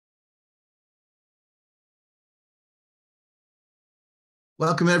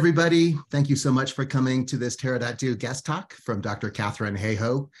Welcome, everybody. Thank you so much for coming to this Terra.do guest talk from Dr. Katharine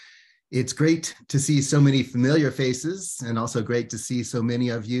Hayhoe. It's great to see so many familiar faces and also great to see so many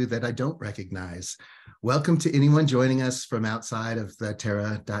of you that I don't recognize. Welcome to anyone joining us from outside of the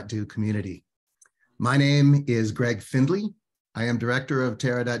Terra.do community. My name is Greg Findley. I am director of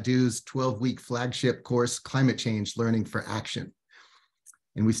Terra.do's 12-week flagship course, Climate Change Learning for Action.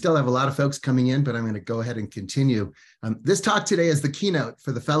 And we still have a lot of folks coming in, but I'm going to go ahead and continue. This talk today is the keynote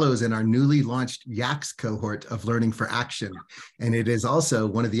for the fellows in our newly launched YACS cohort of Learning for Action. And it is also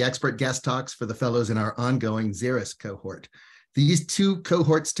one of the expert guest talks for the fellows in our ongoing XERIS cohort. These two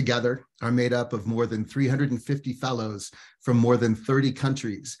cohorts together are made up of more than 350 fellows from more than 30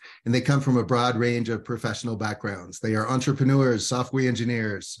 countries, and they come from a broad range of professional backgrounds. They are entrepreneurs, software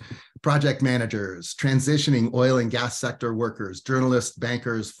engineers, project managers, transitioning oil and gas sector workers, journalists,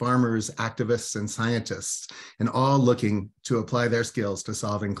 bankers, farmers, activists, and scientists, and all looking to apply their skills to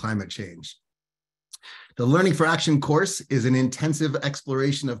solving climate change. The Learning for Action course is an intensive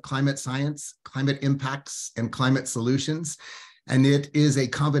exploration of climate science, climate impacts, and climate solutions. And it is a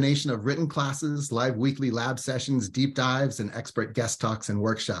combination of written classes, live weekly lab sessions, deep dives, and expert guest talks and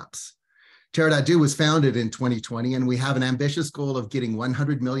workshops. Terra.do was founded in 2020, and we have an ambitious goal of getting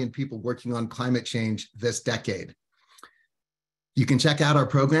 100 million people working on climate change this decade. You can check out our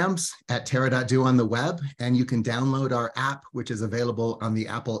programs at Terra.do on the web, and you can download our app, which is available on the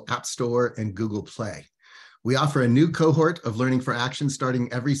Apple App Store and Google Play. We offer a new cohort of Learning for Action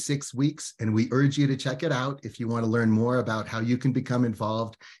starting every 6 weeks, and we urge you to check it out if you want to learn more about how you can become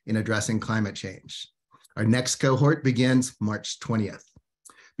involved in addressing climate change. Our next cohort begins March 20th.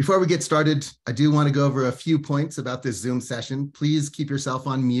 Before we get started, I do want to go over a few points about this Zoom session. Please keep yourself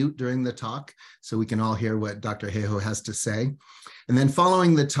on mute during the talk so we can all hear what Dr. Hayhoe has to say. And then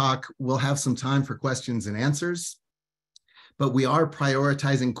following the talk, we'll have some time for questions and answers. But we are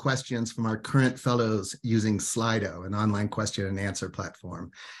prioritizing questions from our current fellows using Slido, an online question and answer platform.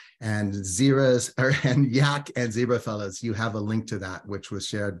 And YAC and Zebra fellows, you have a link to that, which was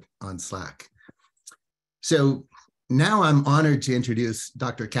shared on Slack. So now I'm honored to introduce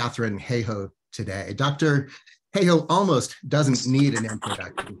Dr. Katharine Hayhoe today. Dr. Hayhoe almost doesn't need an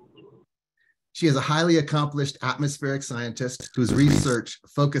introduction. She is a highly accomplished atmospheric scientist whose research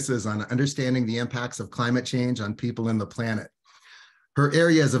focuses on understanding the impacts of climate change on people and the planet. Her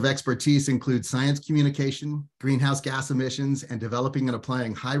areas of expertise include science communication, greenhouse gas emissions, and developing and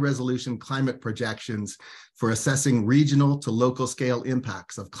applying high-resolution climate projections for assessing regional to local scale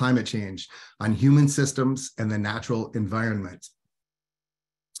impacts of climate change on human systems and the natural environment.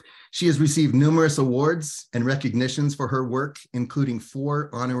 She has received numerous awards and recognitions for her work, including 4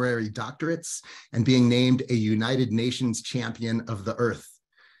 honorary doctorates and being named a United Nations Champion of the Earth.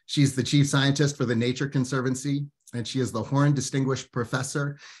 She's the Chief Scientist for the Nature Conservancy, and she is the Horn Distinguished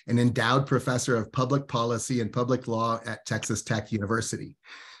Professor and Endowed Professor of Public Policy and Public Law at Texas Tech University.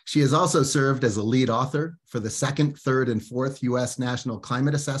 She has also served as a lead author for the 2nd, 3rd, and 4th U.S. National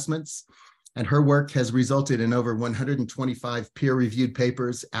Climate Assessments, and her work has resulted in over 125 peer-reviewed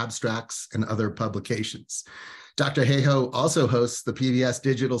papers, abstracts, and other publications. Dr. Hayhoe also hosts the PBS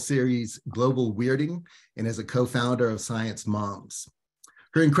digital series Global Weirding and is a co-founder of Science Moms.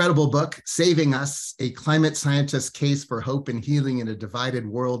 Her incredible book, Saving Us, A Climate Scientist's Case for Hope and Healing in a Divided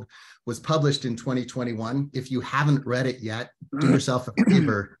World, was published in 2021. If you haven't read it yet, do yourself a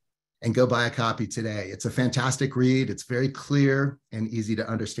favor and go buy a copy today. It's a fantastic read. It's very clear and easy to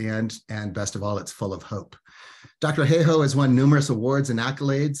understand. And best of all, it's full of hope. Dr. Hayhoe has won numerous awards and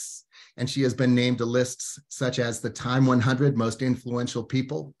accolades, and she has been named to lists such as the Time 100 Most Influential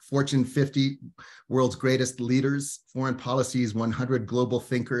People, Fortune 50 World's Greatest Leaders, Foreign Policy's 100 Global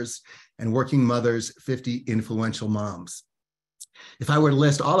Thinkers, and Working Mothers 50 Influential Moms. If I were to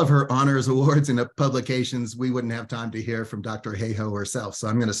list all of her honors, awards, and publications, we wouldn't have time to hear from Dr. Hayhoe herself, so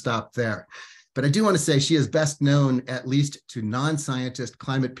I'm going to stop there. But I do want to say she is best known, at least to non-scientist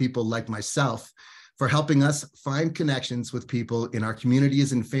climate people like myself, for helping us find connections with people in our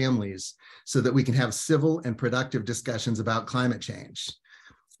communities and families so that we can have civil and productive discussions about climate change.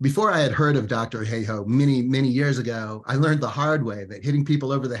 Before I had heard of Dr. Hayhoe many, many years ago, I learned the hard way that hitting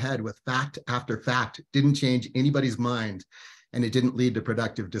people over the head with fact after fact didn't change anybody's mind, and it didn't lead to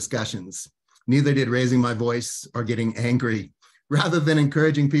productive discussions. Neither did raising my voice or getting angry. Rather than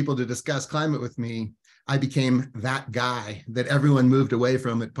encouraging people to discuss climate with me, I became that guy that everyone moved away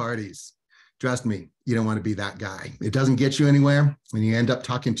from at parties. Trust me, you don't want to be that guy. It doesn't get you anywhere, and you end up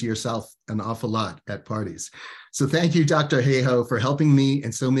talking to yourself an awful lot at parties. So thank you, Dr. Hayhoe, for helping me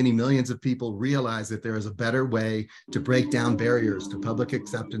and so many millions of people realize that there is a better way to break down barriers to public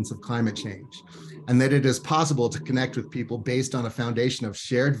acceptance of climate change, and that it is possible to connect with people based on a foundation of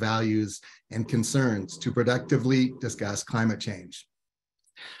shared values and concerns to productively discuss climate change.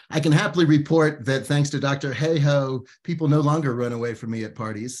 I can happily report that thanks to Dr. Hayhoe, people no longer run away from me at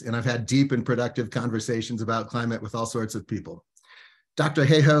parties, and I've had deep and productive conversations about climate with all sorts of people. Dr.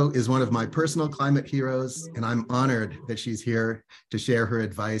 Hayhoe is one of my personal climate heroes, and I'm honored that she's here to share her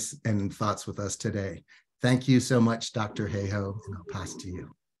advice and thoughts with us today. Thank you so much, Dr. Hayhoe, and I'll pass to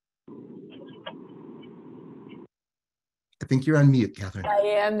you. I think you're on mute, Katharine. I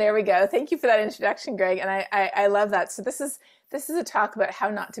am. There we go. Thank you for that introduction, Greg. And I love that. So this is a talk about how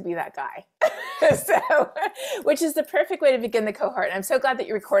not to be that guy. So, which is the perfect way to begin the cohort. And I'm so glad that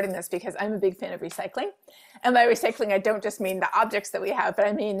you're recording this because I'm a big fan of recycling. And by recycling, I don't just mean the objects that we have, but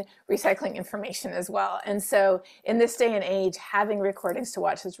I mean recycling information as well. And so in this day and age, having recordings to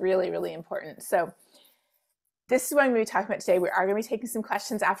watch is really, really important. So this is what I'm going to be talking about today. We are going to be taking some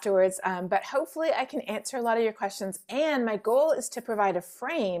questions afterwards, but hopefully I can answer a lot of your questions. And my goal is to provide a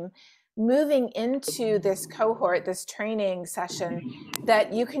frame moving into this cohort, this training session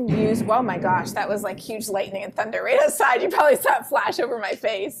that you can use. Oh my gosh, that was like huge lightning and thunder right outside. You probably saw it flash over my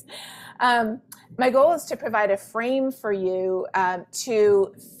face. My goal is to provide a frame for you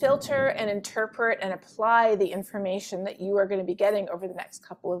to filter and interpret and apply the information that you are going to be getting over the next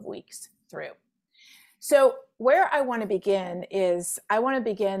couple of weeks through. So where I want to begin is I want to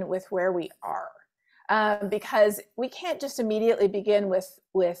begin with where we are, because we can't just immediately begin with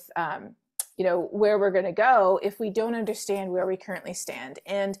where we're going to go if we don't understand where we currently stand.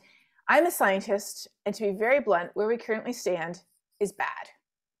 And I'm a scientist, and to be very blunt, where we currently stand is bad.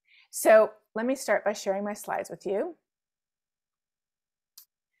 So let me start by sharing my slides with you.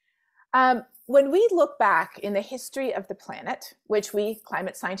 When we look back in the history of the planet, which we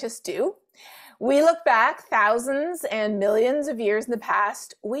climate scientists do, we look back thousands and millions of years in the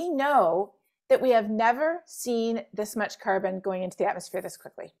past, we know that we have never seen this much carbon going into the atmosphere this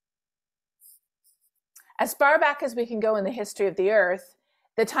quickly. As far back as we can go in the history of the Earth,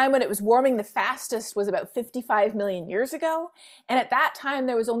 the time when it was warming the fastest was about 55 million years ago. And at that time,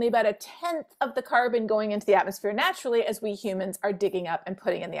 there was only about 1/10 of the carbon going into the atmosphere naturally as we humans are digging up and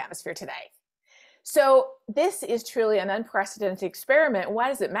putting in the atmosphere today. So this is truly an unprecedented experiment. Why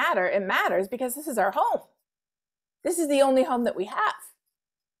does it matter? It matters because this is our home. This is the only home that we have.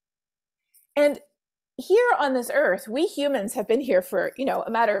 And here on this earth, we humans have been here for, a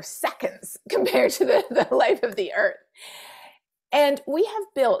matter of seconds compared to the life of the earth. And we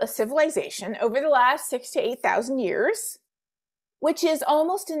have built a civilization over the last 6,000 to 8,000 years, which is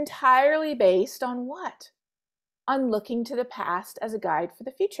almost entirely based on what? On looking to the past as a guide for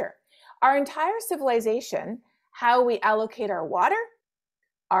the future. Our entire civilization, how we allocate our water,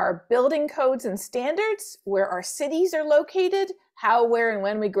 our building codes and standards, where our cities are located, how, where, and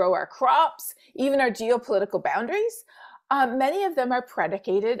when we grow our crops, even our geopolitical boundaries, many of them are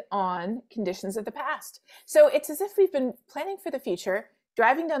predicated on conditions of the past. So it's as if we've been planning for the future,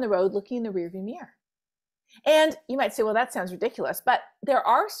 driving down the road, looking in the rearview mirror. And you might say, well, that sounds ridiculous, but there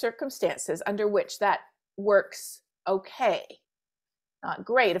are circumstances under which that works okay. Not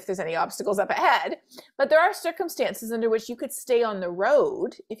great if there's any obstacles up ahead, but there are circumstances under which you could stay on the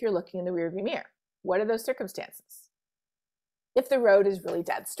road if you're looking in the rearview mirror. What are those circumstances? If the road is really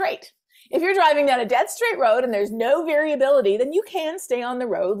dead straight. If you're driving down a dead straight road and there's no variability, then you can stay on the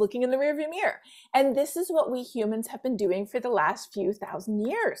road looking in the rearview mirror. And this is what we humans have been doing for the last few thousand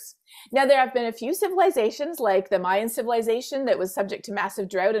years. Now, there have been a few civilizations like the Mayan civilization that was subject to massive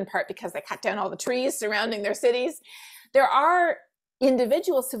drought in part because they cut down all the trees surrounding their cities. There are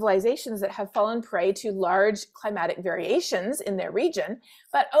individual civilizations that have fallen prey to large climatic variations in their region,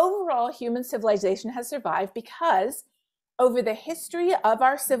 but overall human civilization has survived because over the history of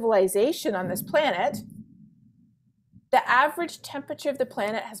our civilization on this planet, the average temperature of the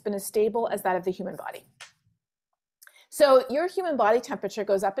planet has been as stable as that of the human body. So your human body temperature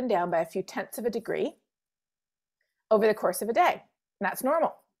goes up and down by a few tenths of a degree over the course of a day, and that's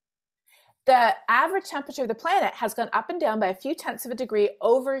normal. The average temperature of the planet has gone up and down by a few tenths of a degree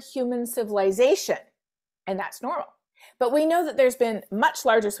over human civilization, and that's normal. But we know that there's been much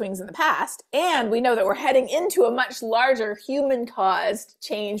larger swings in the past, and we know that we're heading into a much larger human-caused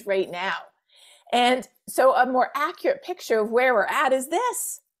change right now. And so a more accurate picture of where we're at is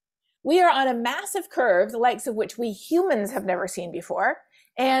this. We are on a massive curve, the likes of which we humans have never seen before,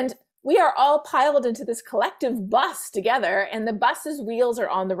 and we are all piled into this collective bus together, and the bus's wheels are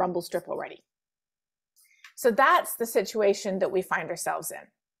on the rumble strip already. So that's the situation that we find ourselves in.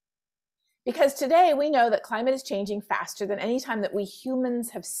 Because today we know that climate is changing faster than any time that we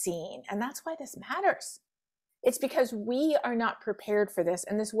humans have seen. And that's why this matters. It's because we are not prepared for this.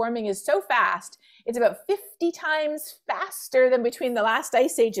 And this warming is so fast, it's about 50 times faster than between the last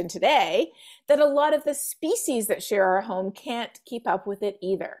ice age and today, that a lot of the species that share our home can't keep up with it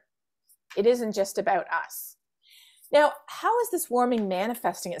either. It isn't just about us. Now, how is this warming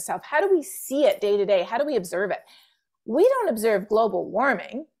manifesting itself? How do we see it day to day? How do we observe it? We don't observe global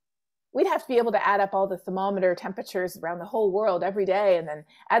warming. We'd have to be able to add up all the thermometer temperatures around the whole world every day and then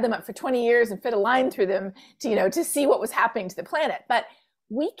add them up for 20 years and fit a line through them to see what was happening to the planet. But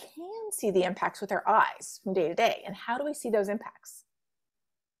we can see the impacts with our eyes from day to day. And how do we see those impacts?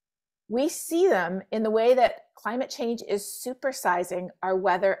 We see them in the way that climate change is supersizing our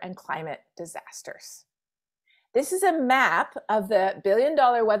weather and climate disasters. This is a map of the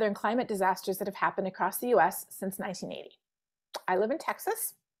billion-dollar weather and climate disasters that have happened across the US since 1980. I live in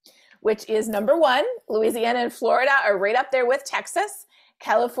Texas, which is number one. Louisiana and Florida are right up there with Texas.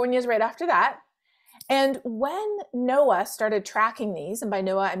 California is right after that. And when NOAA started tracking these, and by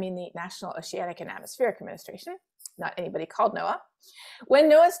NOAA I mean the National Oceanic and Atmospheric Administration, not anybody called NOAA. When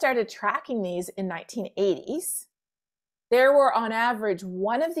NOAA started tracking these in 1980s, there were on average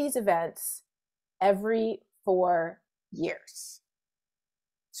one of these events every 4 years.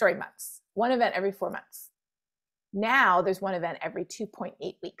 Sorry, months. One event every 4 months. Now there's one event every 2.8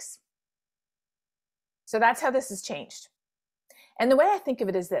 weeks. So that's how this has changed. And the way I think of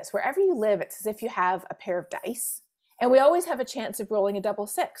it is this: wherever you live, it's as if you have a pair of dice, and we always have a chance of rolling a double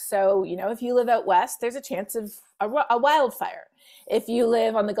six. So, if you live out west, there's a chance of a wildfire. If you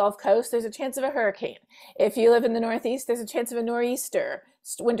live on the Gulf Coast, there's a chance of a hurricane. If you live in the Northeast, there's a chance of a nor'easter,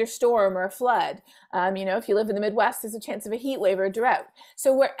 winter storm, or a flood. If you live in the Midwest, there's a chance of a heat wave or a drought.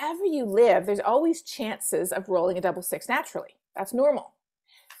 So wherever you live, there's always chances of rolling a double six naturally. That's normal.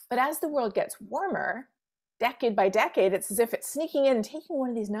 But as the world gets warmer, decade by decade, it's as if it's sneaking in and taking one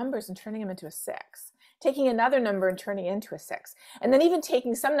of these numbers and turning them into a six, taking another number and turning it into a six, and then even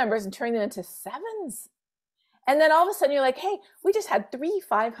taking some numbers and turning them into sevens. And then all of a sudden you're like, hey, we just had 3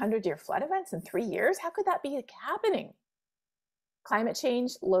 500-year flood events in 3 years. How could that be happening? Climate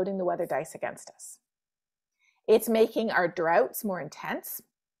change loading the weather dice against us. It's making our droughts more intense.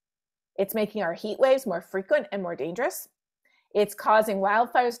 It's making our heat waves more frequent and more dangerous. It's causing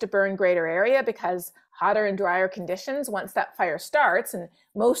wildfires to burn greater area because hotter and drier conditions, once that fire starts, and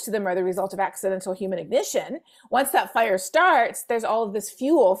most of them are the result of accidental human ignition, once that fire starts, there's all of this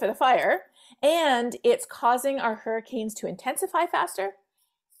fuel for the fire, and it's causing our hurricanes to intensify faster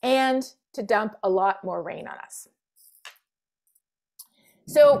and to dump a lot more rain on us.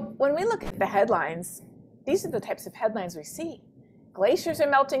 So when we look at the headlines, these are the types of headlines we see. Glaciers are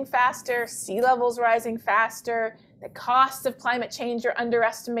melting faster, sea levels rising faster, the costs of climate change are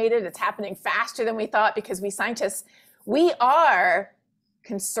underestimated. It's happening faster than we thought because we scientists, we are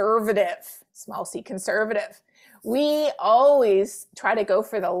conservative, small c conservative. We always try to go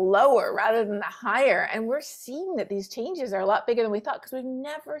for the lower rather than the higher. And we're seeing that these changes are a lot bigger than we thought because we've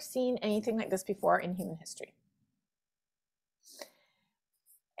never seen anything like this before in human history.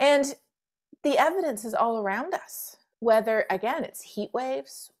 And the evidence is all around us, whether, again, it's heat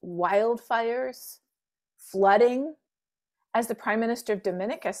waves, wildfires, flooding. As the Prime Minister of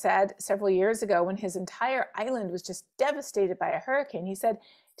Dominica said several years ago when his entire island was just devastated by a hurricane, he said,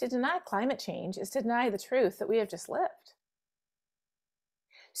 to deny climate change is to deny the truth that we have just lived.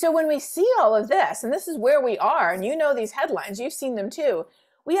 So when we see all of this, and this is where we are, and you know these headlines, you've seen them too,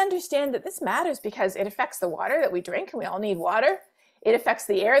 we understand that this matters because it affects the water that we drink, and we all need water. It affects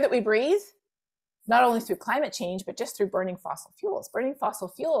the air that we breathe, not only through climate change, but just through burning fossil fuels. Burning fossil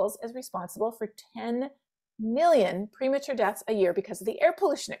fuels is responsible for 10 million premature deaths a year because of the air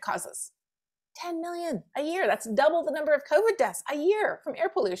pollution it causes. 10 million a year. That's double the number of COVID deaths a year from air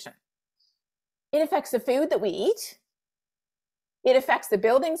pollution. It affects the food that we eat. It affects the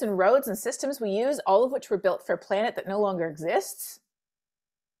buildings and roads and systems we use, all of which were built for a planet that no longer exists.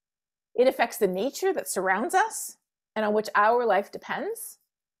 It affects the nature that surrounds us and on which our life depends.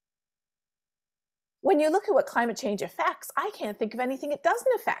 When you look at what climate change affects, I can't think of anything it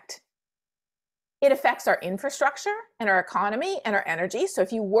doesn't affect. It affects our infrastructure and our economy and our energy. So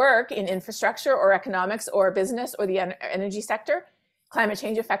if you work in infrastructure or economics or business or the energy sector, climate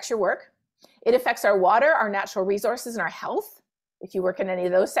change affects your work. It affects our water, our natural resources, and our health. If you work in any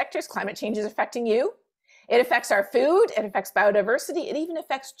of those sectors, climate change is affecting you. It affects our food. It affects biodiversity. It even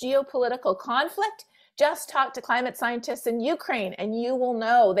affects geopolitical conflict. Just talk to climate scientists in Ukraine and you will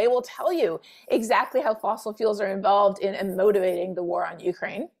know. They will tell you exactly how fossil fuels are involved in and motivating the war on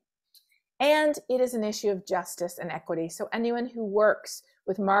Ukraine. And it is an issue of justice and equity. So anyone who works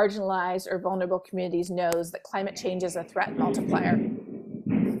with marginalized or vulnerable communities knows that climate change is a threat multiplier.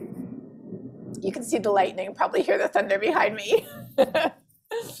 You can see the lightning and probably hear the thunder behind me.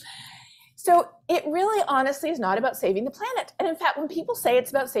 So it really honestly is not about saving the planet. And in fact, when people say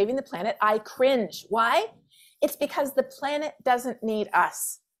it's about saving the planet, I cringe. Why? It's because the planet doesn't need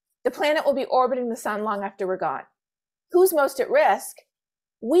us. The planet will be orbiting the sun long after we're gone. Who's most at risk?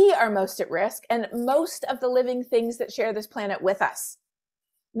 We are most at risk, and most of the living things that share this planet with us.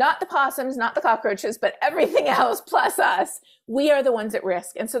 Not the possums, not the cockroaches, but everything else plus us. We are the ones at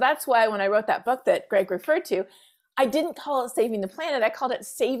risk. And so that's why when I wrote that book that Greg referred to, I didn't call it Saving the Planet. I called it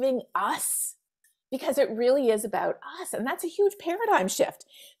Saving Us, because it really is about us. And that's a huge paradigm shift.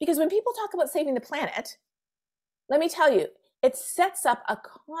 Because when people talk about saving the planet, let me tell you, it sets up a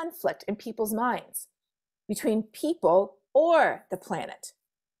conflict in people's minds between people or the planet,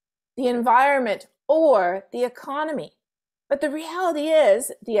 the environment or the economy. But the reality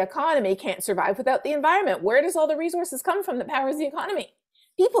is the economy can't survive without the environment. Where does all the resources come from that powers the economy?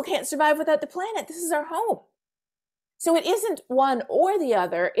 People can't survive without the planet. This is our home. So it isn't one or the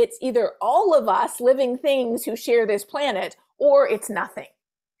other. It's either all of us living things who share this planet, or it's nothing.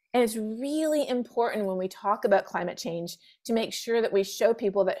 And it's really important when we talk about climate change to make sure that we show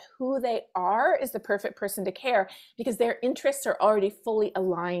people that who they are is the perfect person to care, because their interests are already fully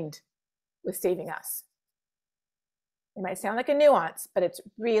aligned with saving us. It might sound like a nuance, but it's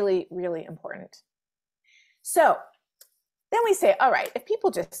really, really important. So then we say, all right, if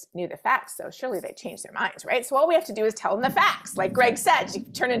people just knew the facts, though, surely they'd change their minds, right? So all we have to do is tell them the facts. Like Greg said, you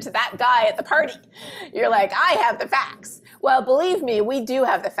turn into that guy at the party. You're like, I have the facts. Well, believe me, we do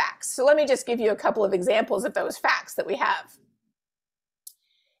have the facts. So let me just give you a couple of examples of those facts that we have.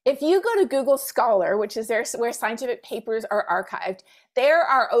 If you go to Google Scholar, which is where scientific papers are archived, there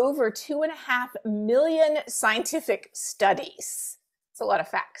are over 2.5 million scientific studies. It's a lot of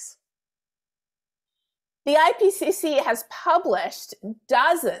facts. The IPCC has published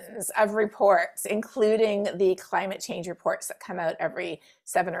dozens of reports, including the climate change reports that come out every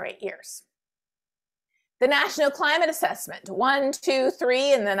 7 or 8 years. The National Climate Assessment, 1, 2,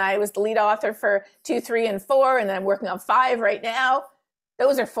 3, and then I was the lead author for 2, 3, and 4, and then I'm working on 5 right now.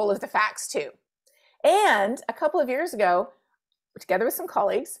 Those are full of the facts too. And a couple of years ago, together with some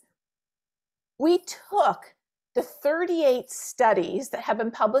colleagues, we took the 38 studies that have been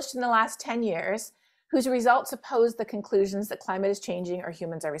published in the last 10 years whose results oppose the conclusions that climate is changing or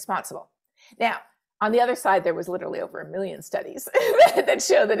humans are responsible. Now, on the other side, there was literally over 1 million studies that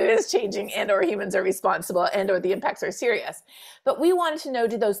show that it is changing and or humans are responsible and or the impacts are serious. But we wanted to know,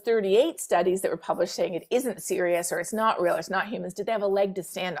 did those 38 studies that were published saying it isn't serious or it's not real, or it's not humans, did they have a leg to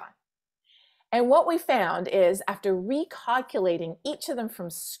stand on? And what we found is after recalculating each of them from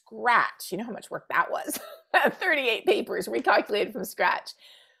scratch, you know how much work that was, 38 papers recalculated from scratch,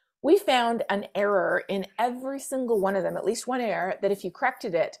 we found an error in every single one of them, at least one error, that if you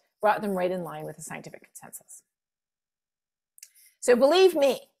corrected it, brought them right in line with the scientific consensus. So believe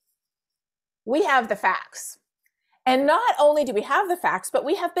me, we have the facts. And not only do we have the facts, but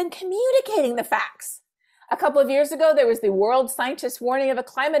we have been communicating the facts. A couple of years ago, there was the World Scientists Warning of a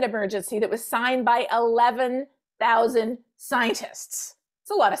Climate Emergency that was signed by 11,000 scientists.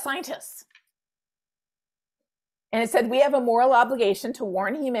 It's a lot of scientists. And it said, we have a moral obligation to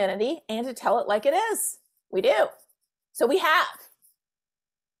warn humanity and to tell it like it is. We do. So we have.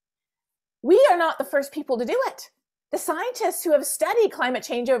 We are not the first people to do it. The scientists who have studied climate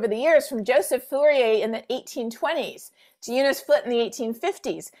change over the years, from Joseph Fourier in the 1820s, to Eunice Flitt in the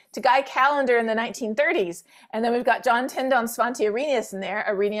 1850s, to Guy Callender in the 1930s, and then we've got John Tyndall and Svante Arrhenius in there,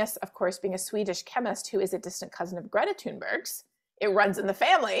 Arrhenius, of course, being a Swedish chemist who is a distant cousin of Greta Thunberg's. It runs in the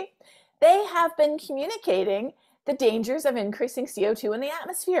family. They have been communicating the dangers of increasing CO2 in the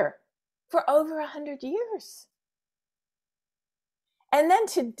atmosphere for over 100 years. And then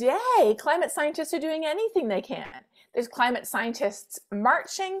today, climate scientists are doing anything they can. There's climate scientists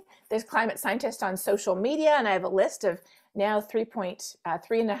marching, there's climate scientists on social media, and I have a list of now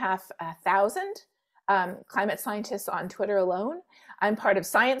 3,500 climate scientists on Twitter alone. I'm part of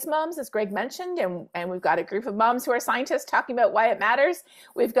Science Moms, as Greg mentioned, and we've got a group of moms who are scientists talking about why it matters.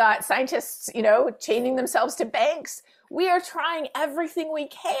 We've got scientists, chaining themselves to banks. We are trying everything we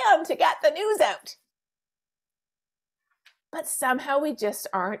can to get the news out. But somehow we just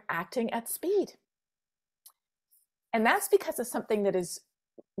aren't acting at speed. And that's because of something that is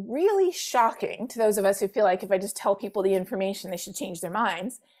really shocking to those of us who feel like if I just tell people the information, they should change their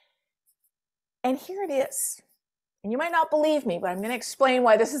minds. And here it is. And you might not believe me, but I'm going to explain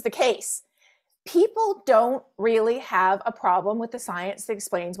why this is the case. people don't really have a problem with the science that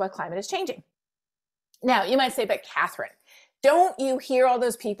explains why climate is changing. Now, you might say, but Katharine, don't you hear all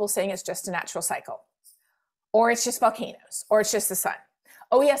those people saying it's just a natural cycle? Or it's just volcanoes, or it's just the sun?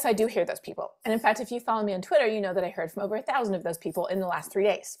 Oh yes, I do hear those people. And in fact, if you follow me on Twitter, you know that I heard from over 1,000 of those people in the last 3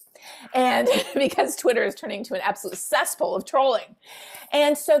 days. And because Twitter is turning into an absolute cesspool of trolling.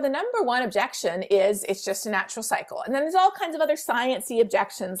 And so the number one objection is it's just a natural cycle. And then there's all kinds of other sciencey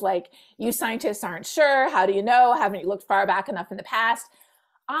objections like, you scientists aren't sure, how do you know? Haven't you looked far back enough in the past?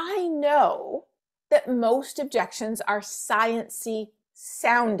 I know that most objections are sciencey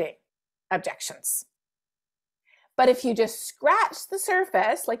sounding objections. But if you just scratch the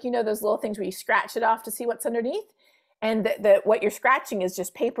surface, like, you know, those little things where you scratch it off to see what's underneath, and what you're scratching is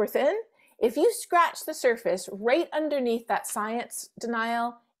just paper thin, if you scratch the surface, right underneath that science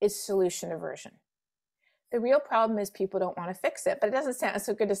denial is solution aversion. The real problem is people don't want to fix it, but it doesn't sound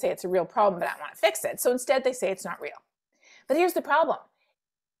so good to say it's a real problem, but I don't want to fix it. So instead they say it's not real. But here's the problem.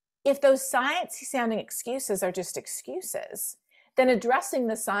 If those sciencey sounding excuses are just excuses, then addressing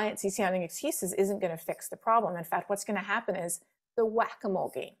the sciencey sounding excuses isn't going to fix the problem. In fact, what's going to happen is the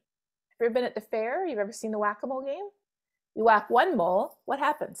whack-a-mole game. Have you ever been at the fair? You've ever seen the whack-a-mole game? You whack one mole, what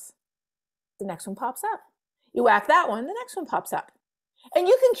happens? The next one pops up. You whack that one, the next one pops up. And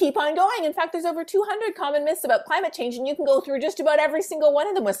you can keep on going. In fact, there's over 200 common myths about climate change, and you can go through just about every single one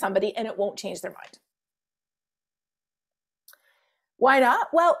of them with somebody, and it won't change their mind. Why not?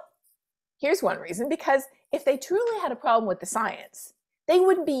 Well, here's one reason, because if they truly had a problem with the science, they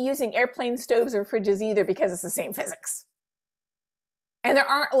wouldn't be using airplane stoves or fridges either, because it's the same physics. And there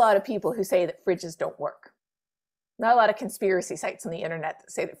aren't a lot of people who say that fridges don't work. Not a lot of conspiracy sites on the internet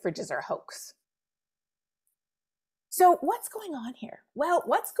that say that fridges are a hoax. So what's going on here? Well,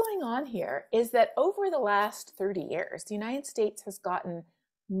 what's going on here is that over the last 30 years, the United States has gotten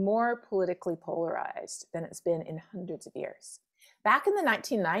more politically polarized than it's been in hundreds of years. Back in the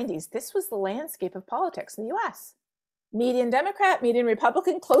 1990s, this was the landscape of politics in the US. Median Democrat, median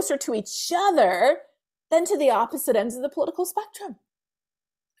Republican, closer to each other than to the opposite ends of the political spectrum.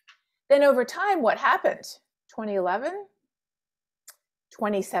 Then over time, what happened? 2011,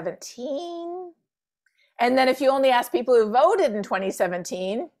 2017, and then if you only ask people who voted in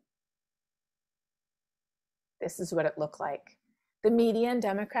 2017, this is what it looked like. The median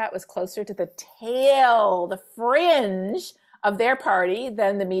Democrat was closer to the tail, the fringe of their party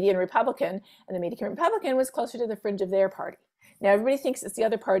than the median Republican, and the median Republican was closer to the fringe of their party. Now, everybody thinks it's the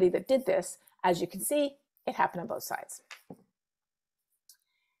other party that did this. As you can see, it happened on both sides.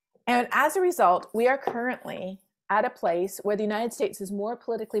 And as a result, we are currently at a place where the United States is more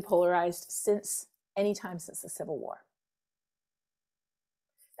politically polarized since any time since the Civil War.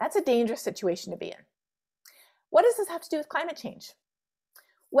 That's a dangerous situation to be in. What does this have to do with climate change?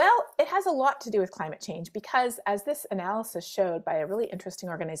 Well, it has a lot to do with climate change because, as this analysis showed by a really interesting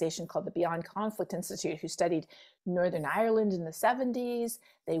organization called the Beyond Conflict Institute, who studied Northern Ireland in the 70s,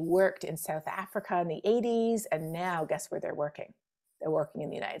 they worked in South Africa in the 80s, and now guess where they're working? They're working in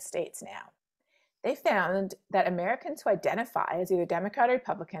the United States now. They found that Americans who identify as either Democrat or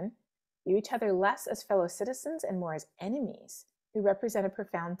Republican view each other less as fellow citizens and more as enemies who represent a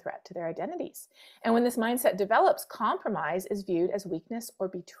profound threat to their identities. And when this mindset develops, compromise is viewed as weakness or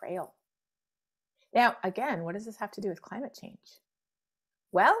betrayal. Now, again, what does this have to do with climate change?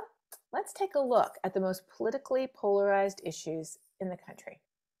 Well, let's take a look at the most politically polarized issues in the country.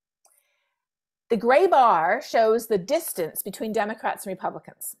 The gray bar shows the distance between Democrats and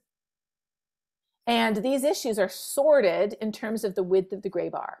Republicans. And these issues are sorted in terms of the width of the gray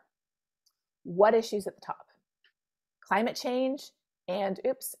bar. What issues at the top? Climate change and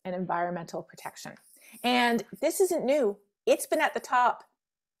environmental protection. And this isn't new. It's been at the top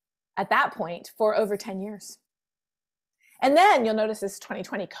at that point for over 10 years. And then you'll notice this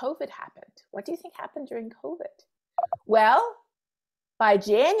 2020 COVID happened. What do you think happened during COVID? Well, by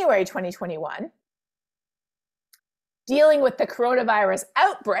January 2021, dealing with the coronavirus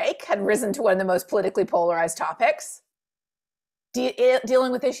outbreak had risen to one of the most politically polarized topics.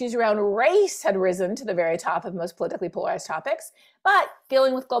 Dealing with issues around race had risen to the very top of most politically polarized topics, but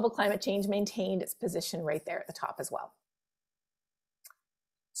dealing with global climate change maintained its position right there at the top as well.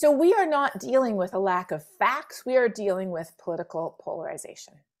 So we are not dealing with a lack of facts, we are dealing with political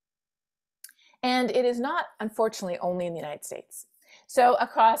polarization. And it is not, unfortunately, only in the United States. So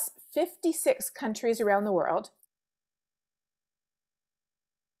across 56 countries around the world,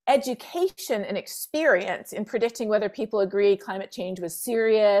 education and experience in predicting whether people agree climate change was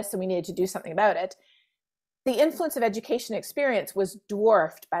serious and we needed to do something about it, the influence of education experience was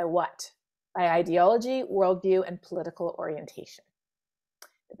dwarfed by what? By ideology, worldview, and political orientation.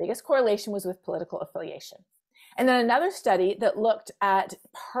 The biggest correlation was with political affiliation. And then another study that looked at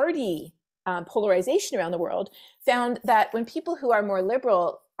party polarization around the world found that when people who are more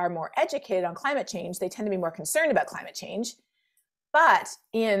liberal are more educated on climate change, they tend to be more concerned about climate change. But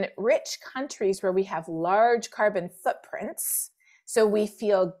in rich countries where we have large carbon footprints, so we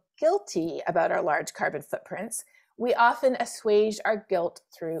feel guilty about our large carbon footprints, we often assuage our guilt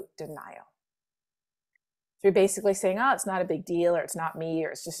through denial. Through basically saying, oh, it's not a big deal, or it's not me, or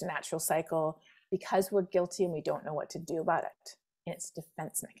it's just a natural cycle, because we're guilty and we don't know what to do about it. And it's a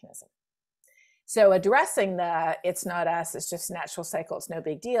defense mechanism. So addressing the, it's not us, it's just a natural cycle, it's no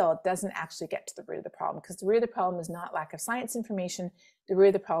big deal, doesn't actually get to the root of the problem, because the root of the problem is not lack of science information. The root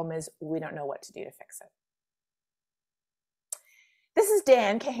of the problem is we don't know what to do to fix it. This is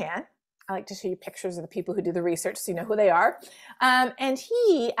Dan Kahan. I like to show you pictures of the people who do the research so you know who they are. And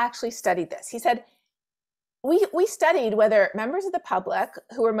he actually studied this. He said, we studied whether members of the public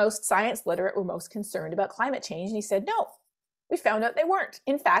who were most science literate were most concerned about climate change. And he said, no, we found out they weren't.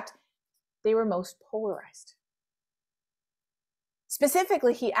 In fact, they were most polarized.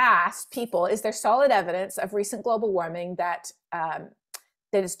 Specifically, he asked people, is there solid evidence of recent global warming that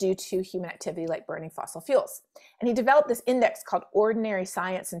is due to human activity like burning fossil fuels? And he developed this index called Ordinary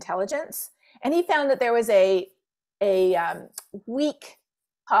Science Intelligence. And he found that there was a weak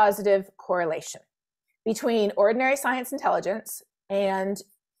positive correlation between ordinary science intelligence and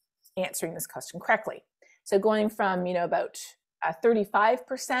answering this question correctly. So going from, about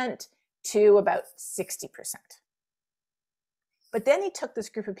 35% to about 60%. But then he took this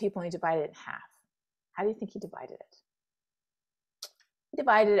group of people and he divided it in half. How do you think he divided it? He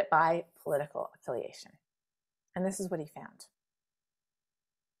divided it by political affiliation. And this is what he found.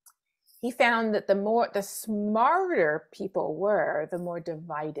 He found that the smarter people were, the more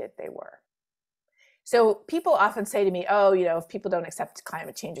divided they were. So people often say to me, oh, if people don't accept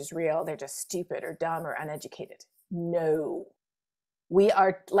climate change is real, they're just stupid or dumb or uneducated. No. We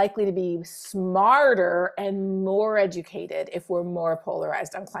are likely to be smarter and more educated if we're more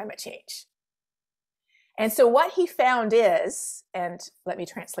polarized on climate change. And so what he found is, and let me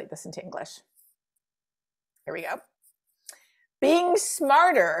translate this into English. Here we go. Being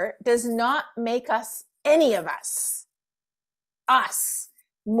smarter does not make any of us,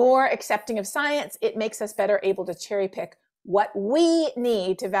 more accepting of science. It makes us better able to cherry pick what we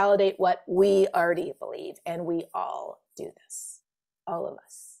need to validate what we already believe. And we all do this, all of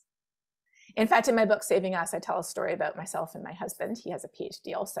us. In fact, in my book, Saving Us, I tell a story about myself and my husband. He has a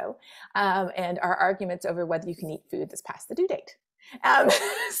PhD also, and our arguments over whether you can eat food that's past the due date.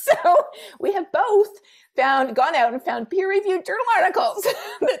 So we have both gone out and found peer-reviewed journal articles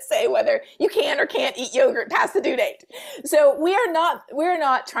that say whether you can or can't eat yogurt past the due date. So we're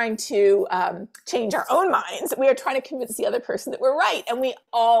not trying to change our own minds. We are trying to convince the other person that we're right, and we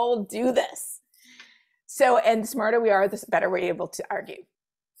all do this. So, and the smarter we are, the better we're able to argue.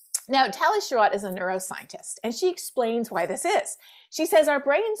 Now, Tali Sharot is a neuroscientist, and she explains why this is. She says our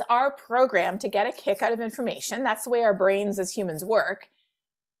brains are programmed to get a kick out of information. That's the way our brains as humans work.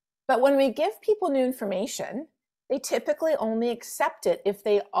 But when we give people new information, they typically only accept it if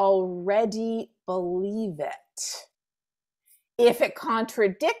they already believe it. If it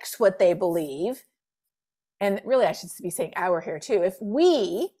contradicts what they believe, and really I should be saying our here too,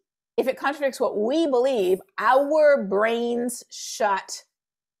 if it contradicts what we believe, our brains shut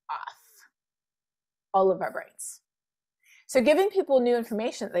off. All of our brains. So giving people new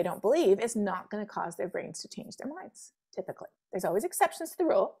information that they don't believe is not going to cause their brains to change their minds, typically. There's always exceptions to the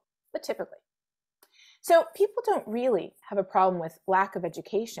rule, but typically. So people don't really have a problem with lack of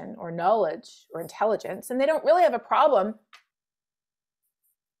education or knowledge or intelligence, and they don't really have a problem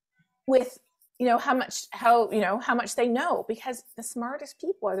with how much they know, because the smartest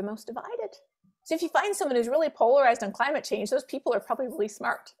people are the most divided. So if you find someone who's really polarized on climate change, those people are probably really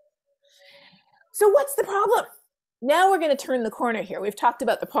smart. So what's the problem? Now we're going to turn the corner here. We've talked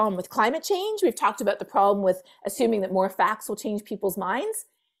about the problem with climate change. We've talked about the problem with assuming that more facts will change people's minds.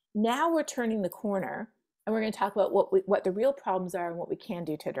 Now we're turning the corner, and we're going to talk about what the real problems are and what we can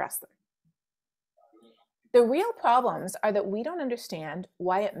do to address them. The real problems are that we don't understand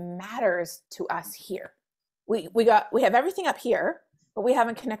why it matters to us here. We have everything up here, but we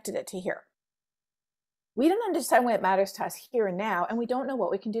haven't connected it to here. We don't understand why it matters to us here and now, and we don't know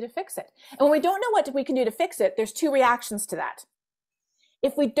what we can do to fix it. And when we don't know what we can do to fix it, there's two reactions to that.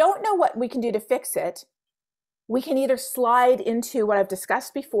 If we don't know what we can do to fix it, we can either slide into what I've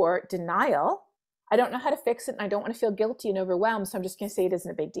discussed before, denial. I don't know how to fix it, and I don't want to feel guilty and overwhelmed, so I'm just going to say it isn't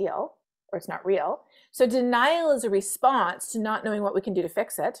a big deal, or it's not real. So denial is a response to not knowing what we can do to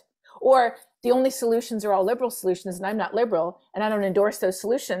fix it. Or the only solutions are all liberal solutions, and I'm not liberal, and I don't endorse those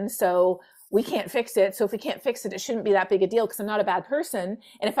solutions, so we can't fix it. So if we can't fix it, it shouldn't be that big a deal because I'm not a bad person.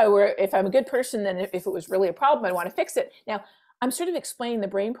 And if I'm a good person, then if it was really a problem, I'd want to fix it. Now, I'm sort of explaining the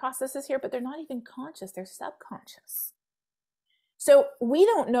brain processes here, but they're not even conscious, they're subconscious. So we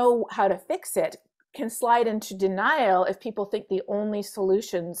don't know how to fix it, can slide into denial if people think the only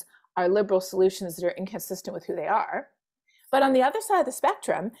solutions are liberal solutions that are inconsistent with who they are. But on the other side of the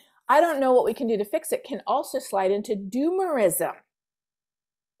spectrum, I don't know what we can do to fix it, can also slide into doomerism.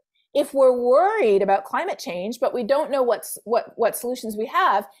 If we're worried about climate change, but we don't know what solutions we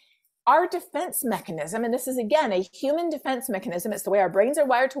have, our defense mechanism, and this is again a human defense mechanism, it's the way our brains are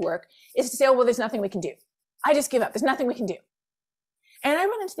wired to work, is to say, oh, well, there's nothing we can do. I just give up. There's nothing we can do. And I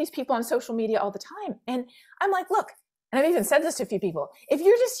run into these people on social media all the time. And I'm like, look, and I've even said this to a few people, if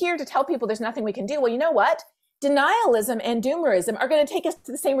you're just here to tell people there's nothing we can do, well, you know what? Denialism and doomerism are going to take us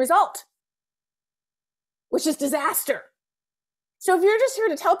to the same result, which is disaster. So if you're just here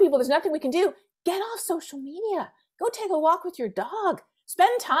to tell people there's nothing we can do, get off social media. Go take a walk with your dog.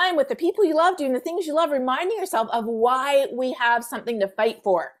 Spend time with the people you love, doing the things you love, reminding yourself of why we have something to fight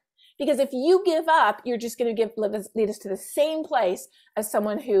for. Because if you give up, you're just going to lead us to the same place as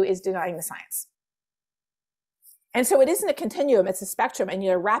someone who is denying the science. And so it isn't a continuum, it's a spectrum, and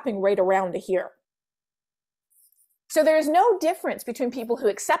you're wrapping right around to here. So there is no difference between people who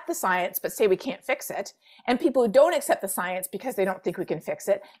accept the science but say we can't fix it, and people who don't accept the science because they don't think we can fix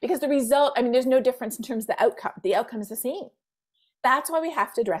it, because the result, I mean, there's no difference in terms of the outcome. The outcome is the same. That's why we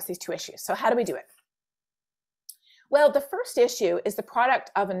have to address these two issues. So how do we do it? Well, the first issue is the product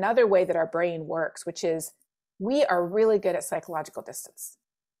of another way that our brain works, which is we are really good at psychological distance.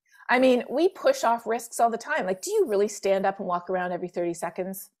 I mean, we push off risks all the time. Like, do you really stand up and walk around every 30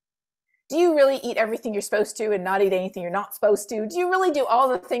 seconds? Do you really eat everything you're supposed to and not eat anything you're not supposed to? Do you really do all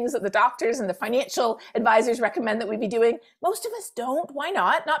the things that the doctors and the financial advisors recommend that we be doing? Most of us don't. Why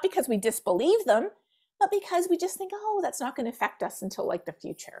not? Not because we disbelieve them, but because we just think, oh, that's not going to affect us until like the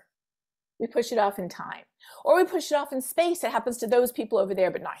future. We push it off in time, or we push it off in space. It happens to those people over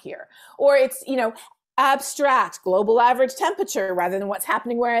there, but not here. Or it's, abstract global average temperature rather than what's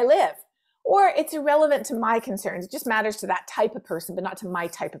happening where I live. Or it's irrelevant to my concerns. It just matters to that type of person, but not to my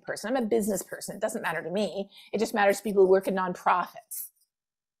type of person. I'm a business person. It doesn't matter to me. It just matters to people who work in nonprofits.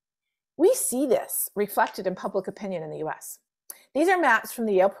 We see this reflected in public opinion in the US. These are maps from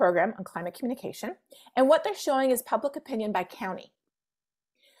the Yale program on climate communication. And what they're showing is public opinion by county.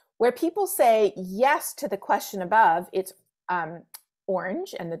 Where people say yes to the question above, it's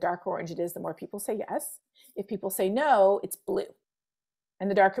orange, and the darker orange it is, the more people say yes. If people say no, it's blue. And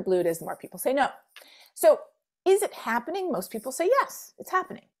the darker blue it is, the more people say no. So is it happening? Most people say yes, it's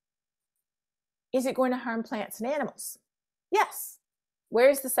happening. Is it going to harm plants and animals? Yes.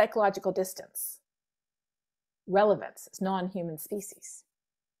 Where's the psychological distance? Relevance, it's non-human species.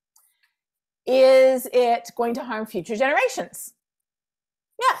 Is it going to harm future generations?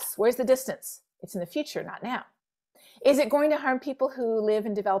 Yes. Where's the distance? It's in the future, not now. Is it going to harm people who live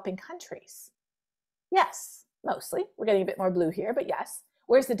in developing countries? Yes, mostly. We're getting a bit more blue here, but yes.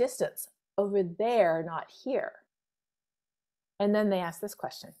 Where's the distance? Over there, not here. And then they ask this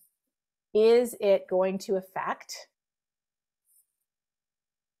question. Is it going to affect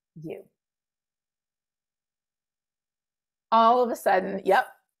you? All of a sudden, yep,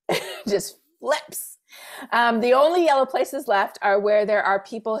 just flips. The only yellow places left are where there are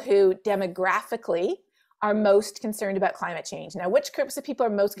people who demographically are most concerned about climate change. Now, which groups of people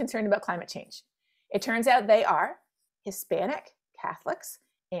are most concerned about climate change? It turns out they are Hispanic, Catholics,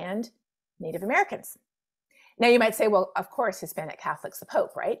 and Native Americans. Now, you might say, well, of course, Hispanic Catholics, the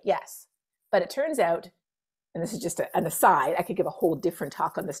Pope, right? Yes. But it turns out, and this is just an aside, I could give a whole different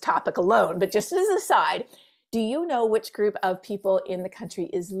talk on this topic alone, but just as an aside, do you know which group of people in the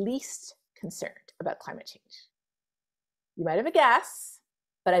country is least concerned about climate change? You might have a guess,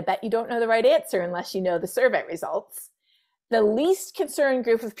 but I bet you don't know the right answer unless you know the survey results. The least concerned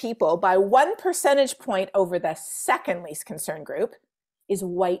group of people by 1 percentage point over the second least concerned group is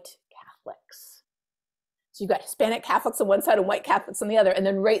white Catholics. So you've got Hispanic Catholics on one side and white Catholics on the other, and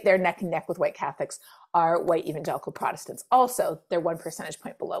then right there neck and neck with white Catholics are white evangelical Protestants. Also, they're 1 percentage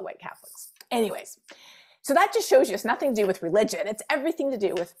point below white Catholics. Anyways, so that just shows you it's nothing to do with religion. It's everything to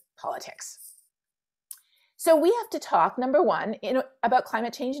do with politics. So we have to talk, number one, about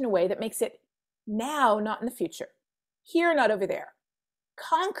climate change in a way that makes it now, not in the future. Here, not over there.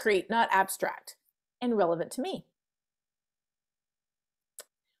 Concrete, not abstract. And relevant to me.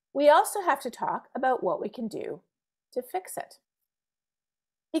 We also have to talk about what we can do to fix it.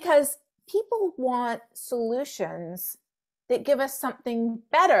 Because people want solutions that give us something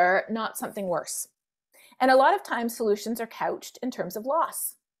better, not something worse. And a lot of times solutions are couched in terms of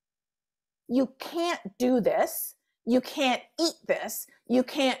loss. You can't do this. You can't eat this. You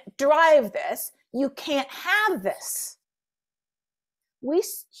can't drive this. You can't have this. We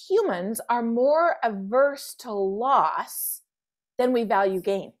humans are more averse to loss than we value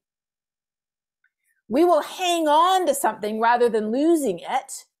gain. We will hang on to something rather than losing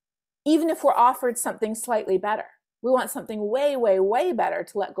it, even if we're offered something slightly better. We want something way, way, way better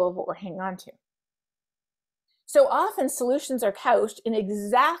to let go of what we're hanging on to. So often solutions are couched in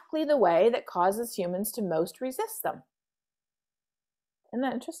exactly the way that causes humans to most resist them. Isn't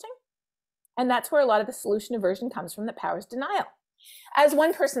that interesting? And that's where a lot of the solution aversion comes from that powers denial. As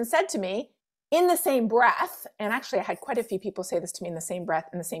one person said to me, in the same breath, and actually I had quite a few people say this to me in the same breath,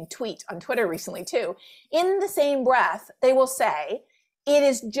 in the same tweet on Twitter recently too, in the same breath, they will say, it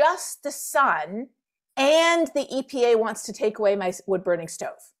is just the sun and the EPA wants to take away my wood burning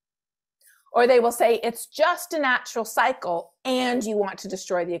stove. Or they will say, it's just a natural cycle and you want to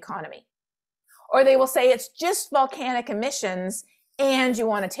destroy the economy. Or they will say, it's just volcanic emissions and you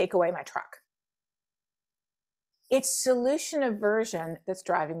want to take away my truck. It's solution aversion that's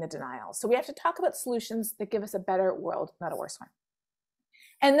driving the denial. So we have to talk about solutions that give us a better world, not a worse one.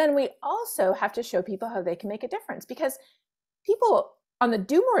 And then we also have to show people how they can make a difference, because people on the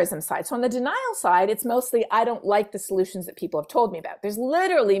doomerism side, so on the denial side, it's mostly, I don't like the solutions that people have told me about. There's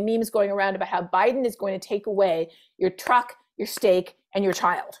literally memes going around about how Biden is going to take away your truck, your steak, and your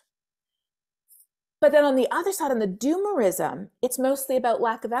child. But then on the other side, on the doomerism, it's mostly about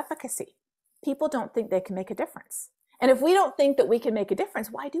lack of efficacy. People don't think they can make a difference. And if we don't think that we can make a difference,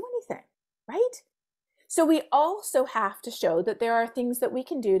 why do anything, right? So we also have to show that there are things that we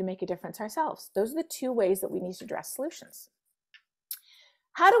can do to make a difference ourselves. Those are the two ways that we need to address solutions.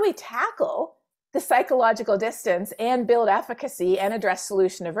 How do we tackle the psychological distance and build efficacy and address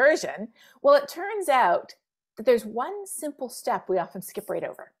solution aversion? Well, it turns out that there's one simple step we often skip right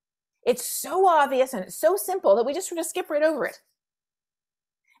over. It's so obvious and it's so simple that we just sort of skip right over it.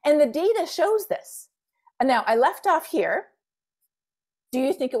 And the data shows this. And now I left off here. Do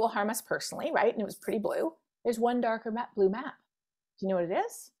you think it will harm us personally, right? And it was pretty blue. There's one darker blue map. Do you know what it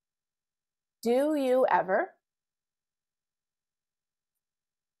is? Do you ever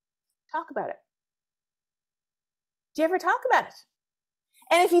talk about it? Do you ever talk about it?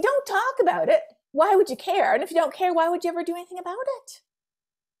 And if you don't talk about it, why would you care? And if you don't care, why would you ever do anything about it?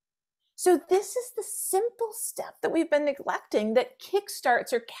 So this is the simple step that we've been neglecting that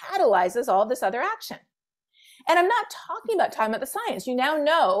kickstarts or catalyzes all this other action. And I'm not talking about the science. You now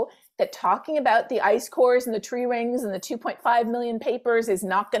know that talking about the ice cores and the tree rings and the 2.5 million papers is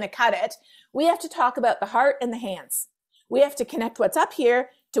not going to cut it. We have to talk about the heart and the hands. We have to connect what's up here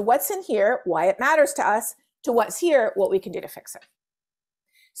to what's in here, why it matters to us, to what's here, what we can do to fix it.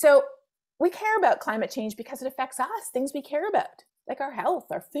 So we care about climate change because it affects us, things we care about, like our health,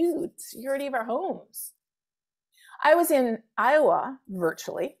 our food, security of our homes. I was in Iowa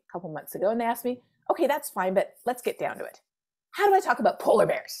virtually a couple months ago, and they asked me, okay, that's fine, but let's get down to it. How do I talk about polar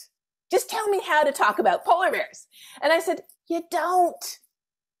bears? Just tell me how to talk about polar bears. And I said, you don't.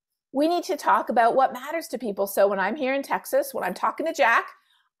 We need to talk about what matters to people. So when I'm here in Texas, when I'm talking to Jack,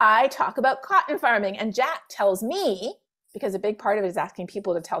 I talk about cotton farming, and Jack tells me, because a big part of it is asking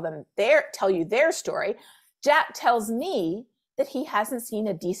people to tell you their story. Jack tells me that he hasn't seen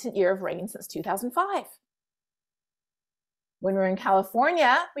a decent year of rain since 2005. When we're in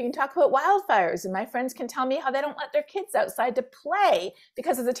California, we can talk about wildfires, and my friends can tell me how they don't let their kids outside to play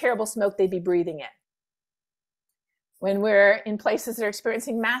because of the terrible smoke they'd be breathing in. When we're in places that are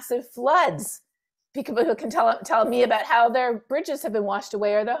experiencing massive floods, people who can tell me about how their bridges have been washed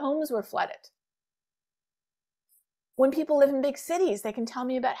away or their homes were flooded. When people live in big cities, they can tell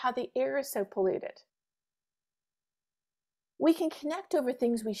me about how the air is so polluted. We can connect over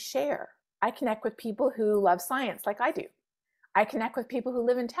things we share. I connect with people who love science like I do. I connect with people who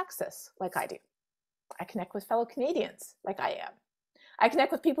live in Texas like I do. I connect with fellow Canadians like I am. I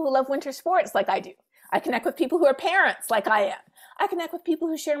connect with people who love winter sports like I do. I connect with people who are parents like I am. I connect with people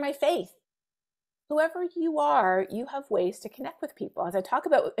who share my faith. Whoever you are, you have ways to connect with people. As I talk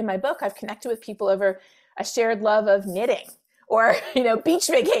about in my book, I've connected with people over a shared love of knitting or, beach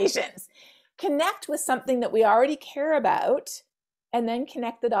vacations. Connect with something that we already care about, and then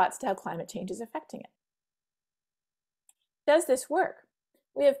connect the dots to how climate change is affecting it. Does this work?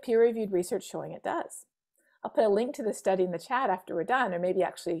 We have peer-reviewed research showing it does. I'll put a link to the study in the chat after we're done, or maybe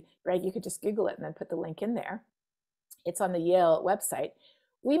actually, Greg, you could just Google it and then put the link in there. It's on the Yale website.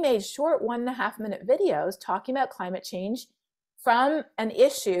 We made short 1.5-minute videos talking about climate change from an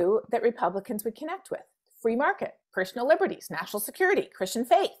issue that Republicans would connect with. free market, personal liberties, national security, Christian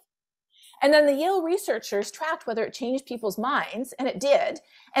faith. And then the Yale researchers tracked whether it changed people's minds, and it did.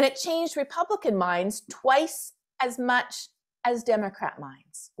 And it changed Republican minds twice as much as Democrat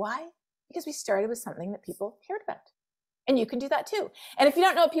minds. Why? Because we started with something that people cared about. And you can do that too. And if you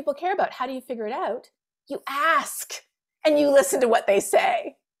don't know what people care about, how do you figure it out? You ask and you listen to what they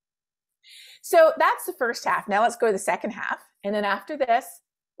say. So that's the first half. Now let's go to the second half. And then after this,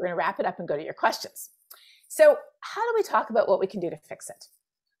 we're going to wrap it up and go to your questions. So how do we talk about what we can do to fix it?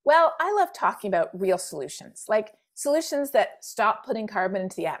 Well, I love talking about real solutions, like solutions that stop putting carbon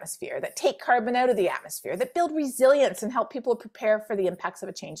into the atmosphere, that take carbon out of the atmosphere, that build resilience and help people prepare for the impacts of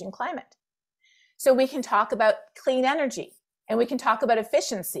a changing climate. So we can talk about clean energy, and we can talk about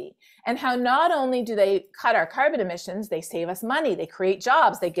efficiency and how not only do they cut our carbon emissions, they save us money, they create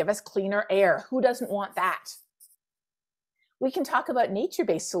jobs, they give us cleaner air. Who doesn't want that? We can talk about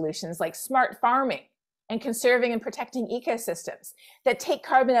nature-based solutions like smart farming and conserving and protecting ecosystems that take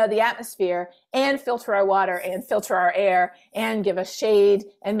carbon out of the atmosphere and filter our water and filter our air and give us shade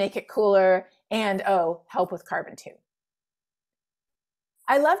and make it cooler and, oh, help with carbon too.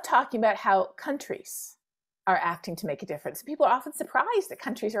 I love talking about how countries are acting to make a difference. People are often surprised that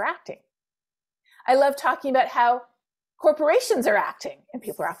countries are acting. I love talking about how corporations are acting, and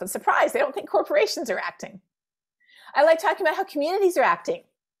people are often surprised. They don't think corporations are acting. I like talking about how communities are acting.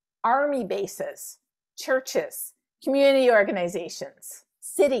 Army bases, churches, community organizations,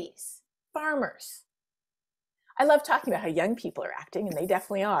 cities, farmers. I love talking about how young people are acting, and they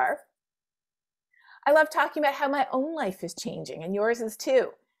definitely are. I love talking about how my own life is changing, and yours is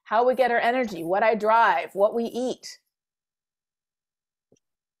too. How we get our energy, what I drive, what we eat.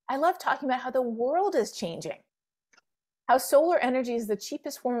 I love talking about how the world is changing. How solar energy is the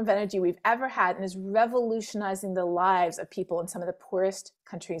cheapest form of energy we've ever had and is revolutionizing the lives of people in some of the poorest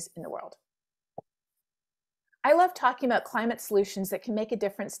countries in the world. I love talking about climate solutions that can make a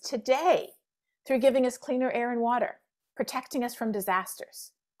difference today through giving us cleaner air and water, protecting us from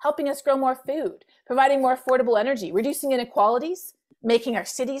disasters, helping us grow more food, providing more affordable energy, reducing inequalities, making our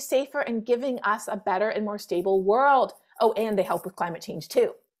cities safer, and giving us a better and more stable world. Oh, and they help with climate change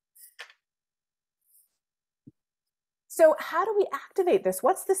too. So how do we activate this?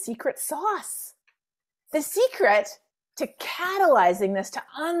 What's the secret sauce? The secret to catalyzing this, to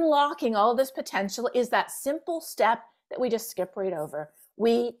unlocking all this potential, is that simple step that we just skip right over.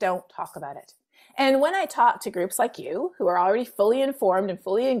 We don't talk about it. And when I talk to groups like you, who are already fully informed and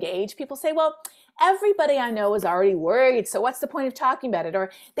fully engaged, people say, well, everybody I know is already worried, so what's the point of talking about it?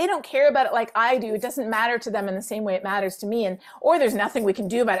 Or they don't care about it like I do. It doesn't matter to them in the same way it matters to me. Or there's nothing we can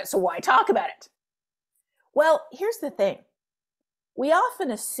do about it, so why talk about it? Well, here's the thing. We often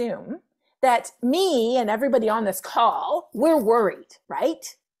assume that me and everybody on this call, we're worried,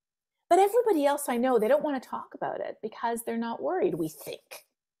 right? But everybody else I know, they don't want to talk about it because they're not worried, we think.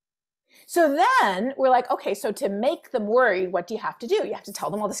 So then we're like, okay, so to make them worried, what do you have to do? You have to tell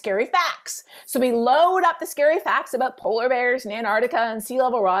them all the scary facts. So we load up the scary facts about polar bears and Antarctica and sea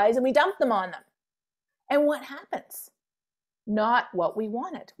level rise, and we dump them on them. And what happens? Not what we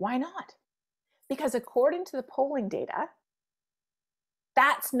wanted. Why not? Because according to the polling data,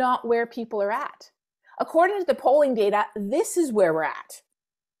 that's not where people are at. According to the polling data, this is where we're at.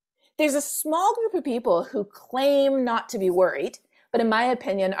 There's a small group of people who claim not to be worried, but in my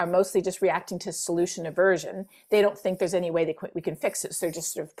opinion are mostly just reacting to solution aversion. They don't think there's any way we can fix it, so they're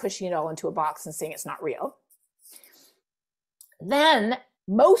just sort of pushing it all into a box and saying it's not real. Then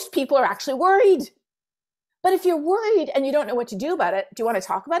most people are actually worried. But if you're worried and you don't know what to do about it, do you want to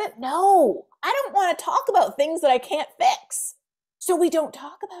talk about it? No, I don't want to talk about things that I can't fix. So we don't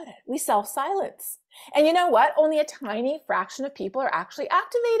talk about it. We self-silence. And you know what? Only a tiny fraction of people are actually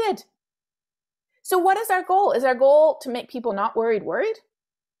activated. So what is our goal? Is our goal to make people not worried?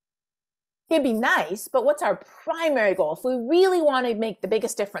 It'd be nice, but what's our primary goal? If we really want to make the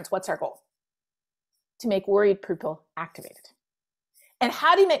biggest difference, what's our goal? To make worried people activated. And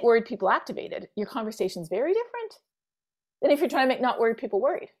how do you make worried people activated? Your conversation is very different than if you're trying to make not worried people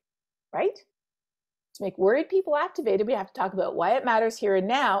worried, right? To make worried people activated, we have to talk about why it matters here and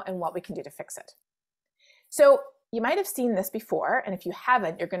now and what we can do to fix it. So you might have seen this before, and if you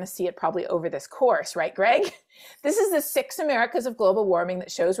haven't, you're going to see it probably over this course, right, Greg? This is the 6 Americas of global warming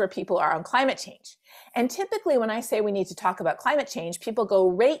that shows where people are on climate change. And typically when I say we need to talk about climate change, people go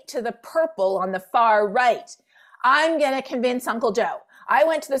right to the purple on the far right. I'm going to convince Uncle Joe. I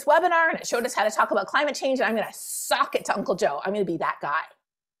went to this webinar and it showed us how to talk about climate change, and I'm going to sock it to Uncle Joe. I'm going to be that guy.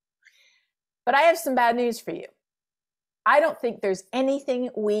 But I have some bad news for you. I don't think there's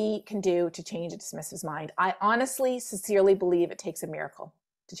anything we can do to change a dismissive's mind. I honestly, sincerely believe it takes a miracle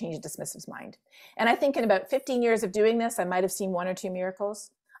to change a dismissive's mind. And I think in about 15 years of doing this, I might have seen 1 or 2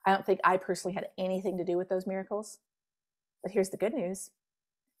 miracles. I don't think I personally had anything to do with those miracles. But here's the good news.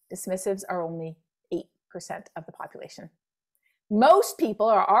 Dismissives are only 8% of the population. Most people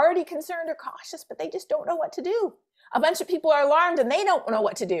are already concerned or cautious, but they just don't know what to do. A bunch of people are alarmed and they don't know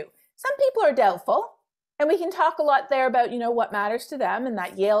what to do. Some people are doubtful, and we can talk a lot there about, what matters to them, and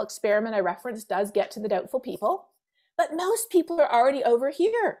that Yale experiment I referenced does get to the doubtful people. But most people are already over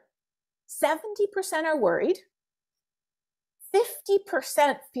here. 70% are worried.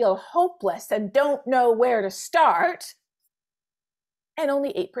 50% feel hopeless and don't know where to start. And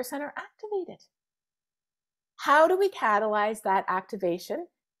only 8% are activated. How do we catalyze that activation?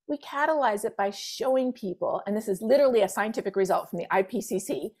 We catalyze it by showing people, and this is literally a scientific result from the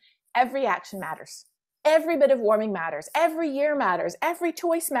IPCC, every action matters. Every bit of warming matters. Every year matters. Every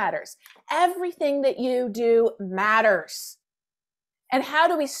choice matters. Everything that you do matters. And how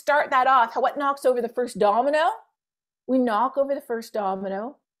do we start that off? What knocks over the first domino? We knock over the first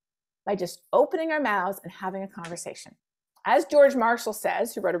domino by just opening our mouths and having a conversation. As George Marshall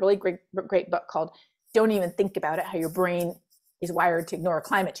says, who wrote a really great book called Don't Even Think About It, How Your Brain is Wired to Ignore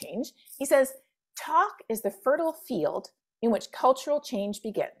Climate Change, he says, talk is the fertile field in which cultural change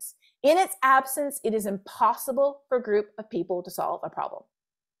begins. In its absence, it is impossible for a group of people to solve a problem.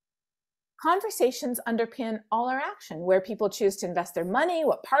 Conversations underpin all our action, where people choose to invest their money,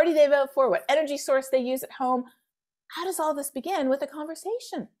 what party they vote for, what energy source they use at home. How does all this begin? With a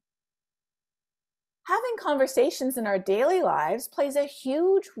conversation. Having conversations in our daily lives plays a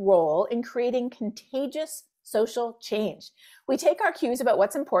huge role in creating contagious social change. We take our cues about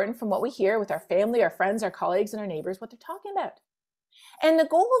what's important from what we hear with our family, our friends, our colleagues, and our neighbors, what they're talking about. And the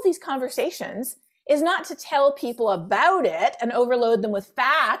goal of these conversations is not to tell people about it and overload them with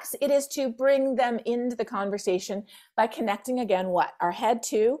facts. It is to bring them into the conversation by connecting again what? Our head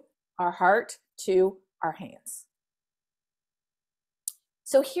to our heart to our hands.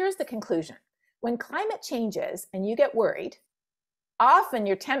 So here's the conclusion. When climate changes and you get worried, often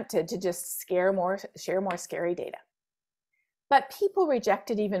you're tempted to just share more scary data. But people reject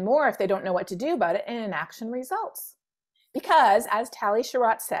it even more if they don't know what to do about it, and inaction results. Because, as Tali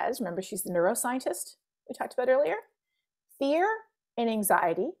Sharot says, remember she's the neuroscientist we talked about earlier, fear and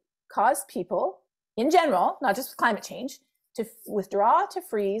anxiety cause people, in general, not just with climate change, to withdraw, to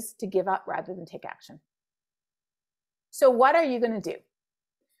freeze, to give up rather than take action. So what are you going to do?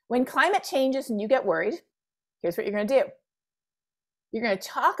 When climate changes and you get worried, here's what you're going to do. You're going to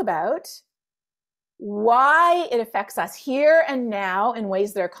talk about why it affects us here and now in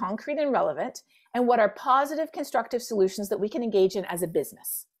ways that are concrete and relevant, and what are positive, constructive solutions that we can engage in as a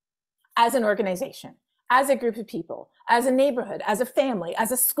business, as an organization, as a group of people, as a neighborhood, as a family,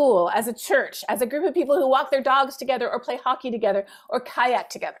 as a school, as a church, as a group of people who walk their dogs together or play hockey together or kayak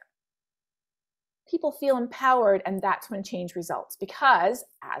together. People feel empowered, and that's when change results. Because,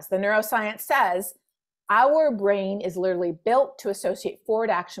 as the neuroscience says, our brain is literally built to associate forward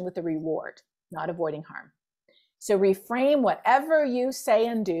action with the reward, not avoiding harm. So reframe whatever you say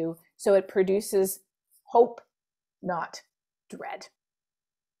and do so it produces hope, not dread.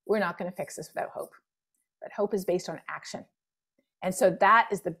 We're not going to fix this without hope, but hope is based on action. And so that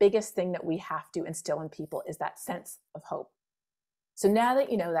is the biggest thing that we have to instill in people, is that sense of hope. So now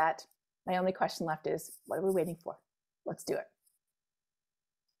that you know that, my only question left is, what are we waiting for? Let's do it.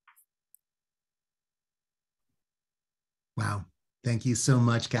 Wow. Thank you so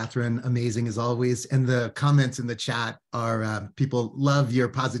much, Katharine. Amazing as always. And the comments in the chat are, people love your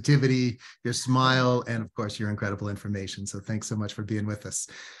positivity, your smile, and of course, your incredible information. So thanks so much for being with us.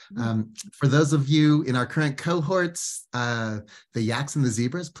 For those of you in our current cohorts, the Yaks and the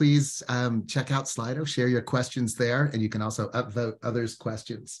Zebras, please check out Slido, share your questions there, and you can also upvote others'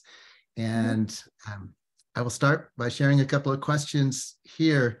 questions. And I will start by sharing a couple of questions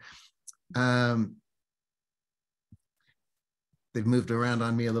here. They've moved around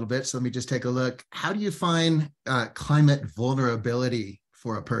on me a little bit, so let me just take a look. How do you find climate vulnerability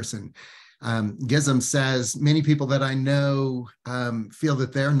for a person? Gizem says, many people that I know feel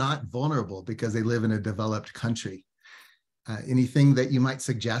that they're not vulnerable because they live in a developed country. Anything that you might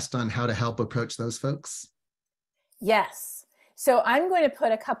suggest on how to help approach those folks? Yes. So I'm going to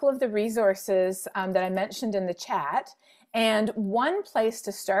put a couple of the resources that I mentioned in the chat. And one place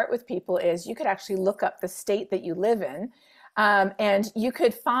to start with people is you could actually look up the state that you live in. And you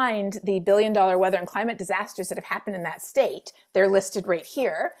could find the billion-dollar weather and climate disasters that have happened in that state. They're listed right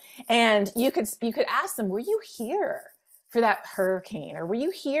here. And you could ask them, were you here for that hurricane? Or were you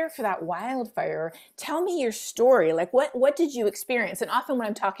here for that wildfire? Tell me your story. Like, what did you experience? And often when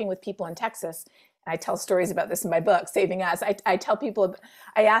I'm talking with people in Texas, I tell stories about this in my book, Saving Us. I tell people,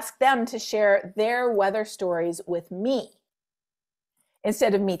 I ask them to share their weather stories with me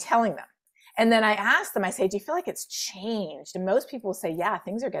instead of me telling them. And then I ask them, I say, do you feel like it's changed? And most people say, yeah,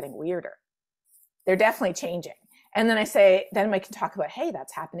 things are getting weirder. They're definitely changing. And then I say, then we can talk about, hey,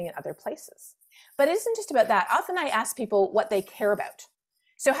 that's happening in other places. But it isn't just about that. Often I ask people what they care about.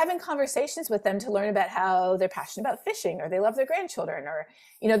 So having conversations with them to learn about how they're passionate about fishing, or they love their grandchildren, or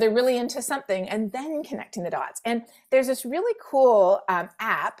they're really into something, and then connecting the dots. And there's this really cool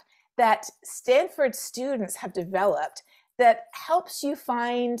app that Stanford students have developed that helps you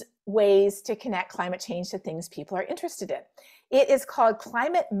find ways to connect climate change to things people are interested in. It is called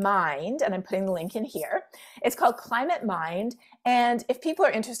Climate Mind, and I'm putting the link in here. It's called Climate Mind, and if people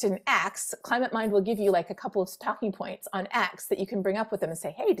are interested in X, Climate Mind will give you like a couple of talking points on X that you can bring up with them and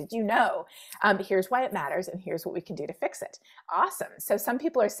say, hey, did you know? Here's why it matters, and here's what we can do to fix it. Awesome. So some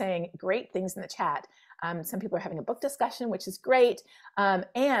people are saying great things in the chat. Some people are having a book discussion, which is great.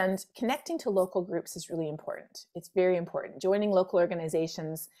 And connecting to local groups is really important. It's very important. Joining local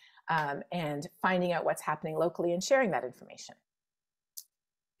organizations and finding out what's happening locally and sharing that information.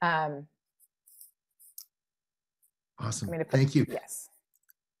 Awesome. Thank you. Yes.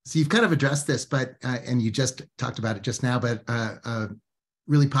 So you've kind of addressed this, but and you just talked about it just now, but a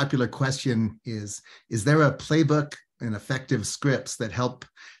really popular question is there a playbook and effective scripts that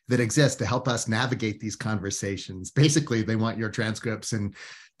exist to help us navigate these conversations? Basically, they want your transcripts, and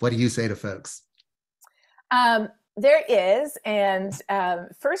what do you say to folks? There is, and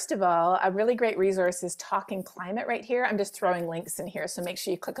first of all, a really great resource is Talking Climate right here. I'm just throwing links in here, so make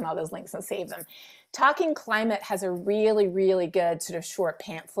sure you click on all those links and save them. Talking Climate has a really, really good sort of short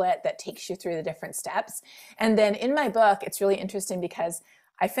pamphlet that takes you through the different steps. And then in my book, it's really interesting because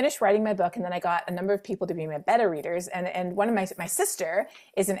I finished writing my book, and then I got a number of people to be my beta readers. And one of my sister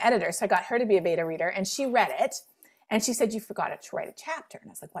is an editor, so I got her to be a beta reader, and she read it. And she said, you forgot to write a chapter. And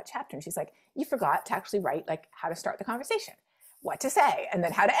I was like, what chapter? And she's like, you forgot to actually write like how to start the conversation, what to say, and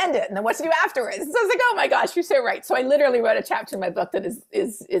then how to end it, and then what to do afterwards. And so I was like, oh my gosh, you're so right. So I literally wrote a chapter in my book that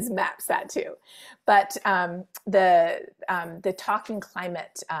is maps that too. But the Talking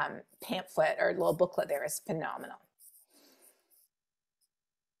Climate pamphlet or little booklet there is phenomenal.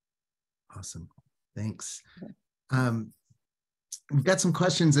 Awesome. Thanks. We've got some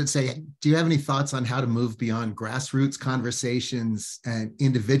questions that say, do you have any thoughts on how to move beyond grassroots conversations and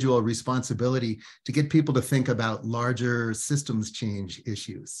individual responsibility to get people to think about larger systems change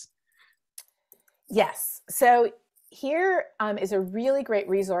issues? Yes. So here is a really great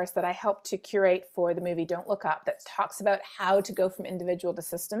resource that I helped to curate for the movie Don't Look Up that talks about how to go from individual to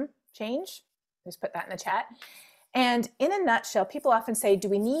system change. Just put that in the chat. And in a nutshell, people often say, do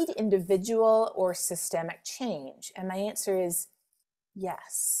we need individual or systemic change? And my answer is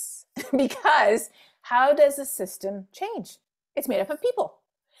yes, because how does a system change? It's made up of people.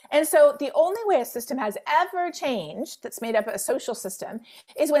 And so the only way a system has ever changed that's made up of a social system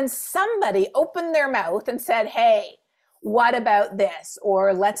is when somebody opened their mouth and said, hey, what about this?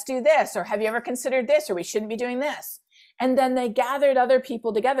 Or let's do this. Or have you ever considered this? Or we shouldn't be doing this. And then they gathered other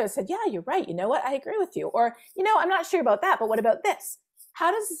people together and said, yeah, you're right. You know what? I agree with you. Or, I'm not sure about that, but what about this?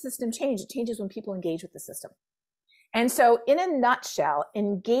 How does the system change? It changes when people engage with the system. And so in a nutshell,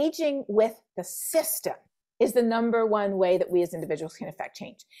 engaging with the system is the number one way that we as individuals can affect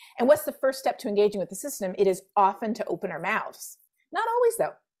change. And what's the first step to engaging with the system? It is often to open our mouths. Not always,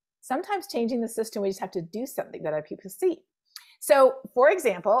 though. Sometimes changing the system, we just have to do something that other people see. So, for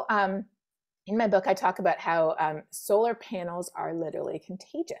example, in my book, I talk about how solar panels are literally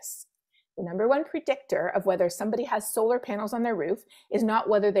contagious. The number one predictor of whether somebody has solar panels on their roof is not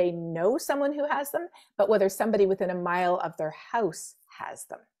whether they know someone who has them, but whether somebody within a mile of their house has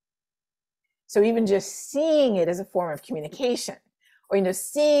them. So even just seeing it is a form of communication, or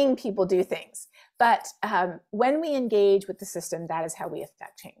seeing people do things. But when we engage with the system, that is how we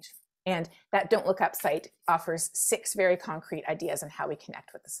affect change. And that Don't Look Up site offers 6 very concrete ideas on how we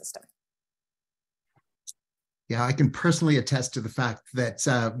connect with the system. Yeah, I can personally attest to the fact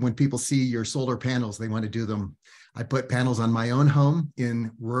that when people see your solar panels, they want to do them. I put panels on my own home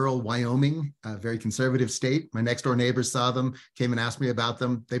in rural Wyoming, a very conservative state. My next door neighbors saw them, came and asked me about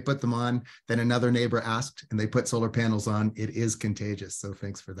them. They put them on. Then another neighbor asked, and they put solar panels on. It is contagious. So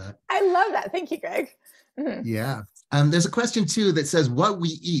thanks for that. I love that. Thank you, Greg. Mm-hmm. Yeah. There's a question too that says what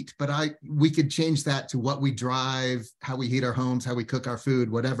we eat, but we could change that to what we drive, how we heat our homes, how we cook our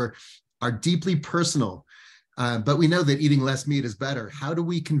food, whatever, are deeply personal. But we know that eating less meat is better. How do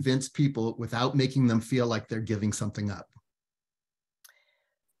we convince people without making them feel like they're giving something up?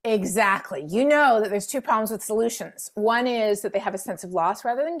 Exactly. You know that there's 2 problems with solutions. One is that they have a sense of loss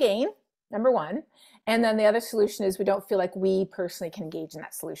rather than gain. number one. And then the other solution is we don't feel like we personally can engage in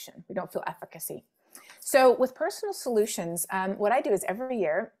that solution. We don't feel efficacy. So with personal solutions, what I do is every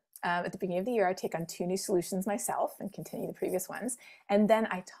year, at the beginning of the year, I take on 2 new solutions myself and continue the previous ones. And then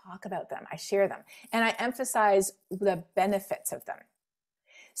I talk about them, I share them, and I emphasize the benefits of them.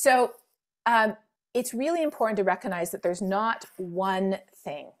 So it's really important to recognize that there's not one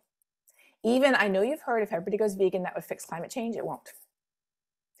thing. Even, I know you've heard if everybody goes vegan, that would fix climate change. It won't.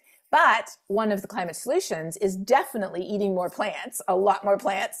 But one of the climate solutions is definitely eating more plants, a lot more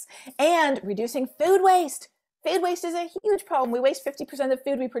plants, and reducing food waste. Food waste is a huge problem. We waste 50% of the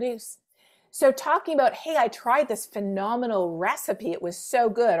food we produce. So talking about, hey, I tried this phenomenal recipe, it was so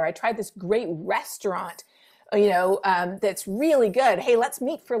good, or I tried this great restaurant, that's really good. Hey, let's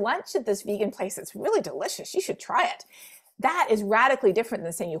meet for lunch at this vegan place. It's really delicious. You should try it. That is radically different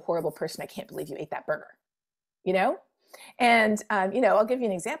than saying, you horrible person, I can't believe you ate that burger, And, I'll give you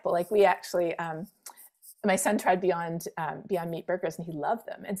an example. Like we actually, my son tried Beyond Meat burgers and he loved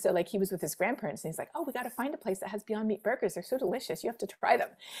them. And so like he was with his grandparents and he's like, oh, we got to find a place that has Beyond Meat burgers. They're so delicious. You have to try them.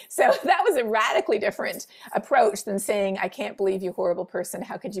 So that was a radically different approach than saying, I can't believe you horrible person.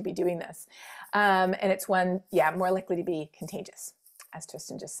 How could you be doing this? And it's one, more likely to be contagious, as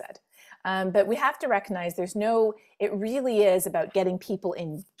Tristan just said. But we have to recognize it really is about getting people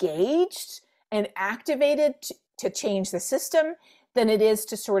engaged and activated to change the system than it is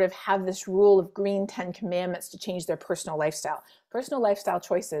to sort of have this rule of green 10 commandments to change their personal lifestyle. Personal lifestyle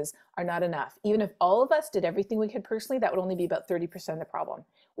choices are not enough. Even if all of us did everything we could personally, that would only be about 30% of the problem.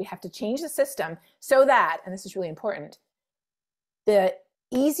 We have to change the system so that, and this is really important, the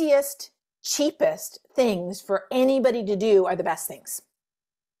easiest, cheapest things for anybody to do are the best things.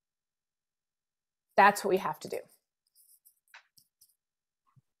 That's what we have to do.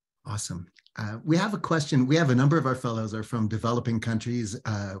 Awesome. We have a question. We have a number of our fellows are from developing countries,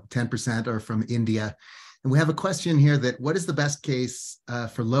 10% are from India. And we have a question here that what is the best case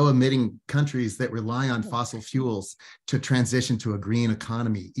for low emitting countries that rely on fossil fuels to transition to a green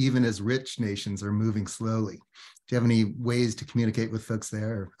economy, even as rich nations are moving slowly? Do you have any ways to communicate with folks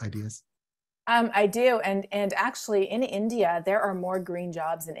there or ideas? I do. And actually in India, there are more green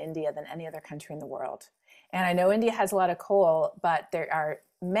jobs in India than any other country in the world. And I know India has a lot of coal, but there are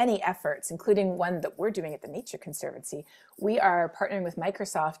many efforts, including one that we're doing at the Nature Conservancy. We are partnering with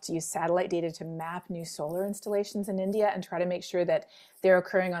Microsoft to use satellite data to map new solar installations in India and try to make sure that they're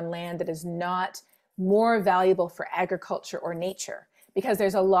occurring on land that is not more valuable for agriculture or nature. Because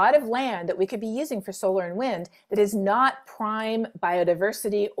there's a lot of land that we could be using for solar and wind that is not prime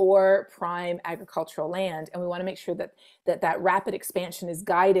biodiversity or prime agricultural land. And we want to make sure that rapid expansion is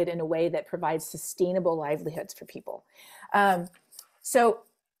guided in a way that provides sustainable livelihoods for people. So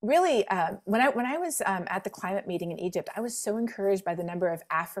really, when I was at the climate meeting in Egypt, I was so encouraged by the number of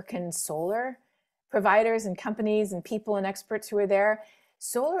African solar providers and companies and people and experts who were there.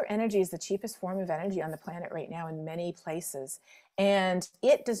 Solar energy is the cheapest form of energy on the planet right now in many places. And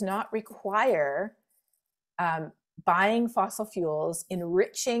it does not require buying fossil fuels,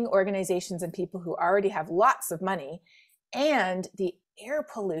 enriching organizations and people who already have lots of money. And the air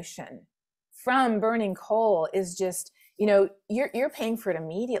pollution from burning coal is just, you're paying for it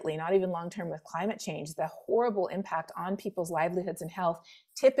immediately, not even long-term with climate change, the horrible impact on people's livelihoods and health,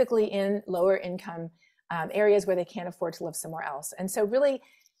 typically in lower income areas where they can't afford to live somewhere else. And so really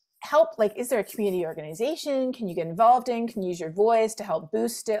help, like, is there a community organization? Can you get involved in? Can you use your voice to help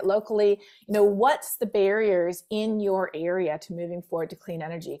boost it locally? What's the barriers in your area to moving forward to clean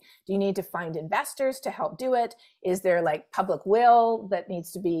energy? Do you need to find investors to help do it? Is there like public will that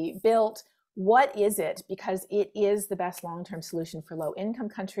needs to be built? What is it? Because it is the best long-term solution for low-income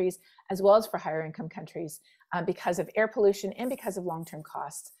countries as well as for higher-income countries because of air pollution and because of long-term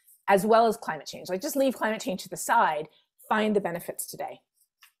costs, as well as climate change. Like, just leave climate change to the side, find the benefits today.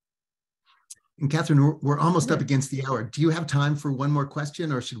 And Katharine, we're almost up against the hour. Do you have time for one more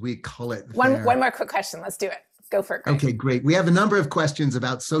question, or should we call it there? One more quick question. Let's do it. Go for it, Greg. Okay, great. We have a number of questions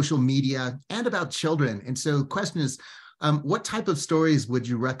about social media and about children. And so the question is, what type of stories would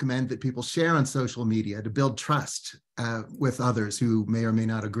you recommend that people share on social media to build trust with others who may or may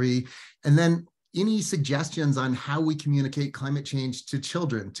not agree? And then any suggestions on how we communicate climate change to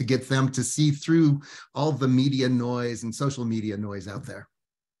children to get them to see through all the media noise and social media noise out there?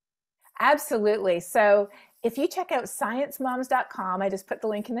 Absolutely. So if you check out sciencemoms.com, I just put the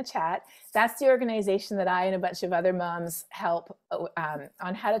link in the chat. That's the organization that I and a bunch of other moms help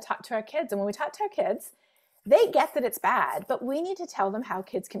on how to talk to our kids. And when we talk to our kids, They get that it's bad, but we need to tell them how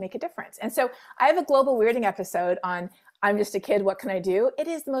kids can make a difference. And so I have a global weirding episode on I'm just a kid, what can I do? It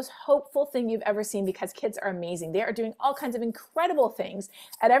is the most hopeful thing you've ever seen because kids are amazing. They are doing all kinds of incredible things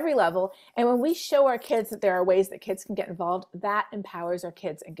at every level. And when we show our kids that there are ways that kids can get involved, that empowers our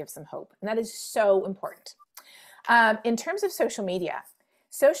kids and gives them hope. And that is so important. In terms of social media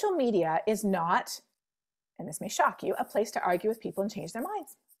is not, and this may shock you, a place to argue with people and change their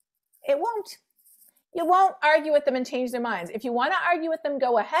minds. It won't. You won't argue with them and change their minds. If you want to argue with them,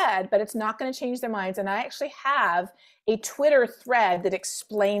 go ahead, but it's not going to change their minds. And I actually have a Twitter thread that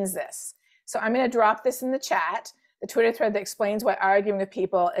explains this. So I'm going to drop this in the chat, the Twitter thread that explains why arguing with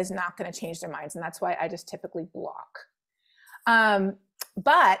people is not going to change their minds. And that's why I just typically block.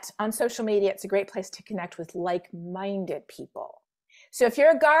 But on social media, it's a great place to connect with like-minded people. So if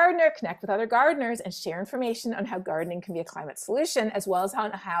you're a gardener, connect with other gardeners and share information on how gardening can be a climate solution, as well as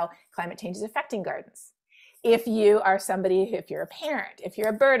on how climate change is affecting gardens. If you are somebody, if you're a parent, if you're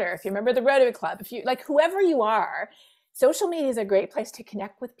a birder, if you're a member of the Rotary Club, if you like whoever you are, social media is a great place to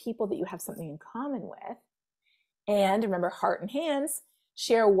connect with people that you have something in common with. And remember, heart and hands,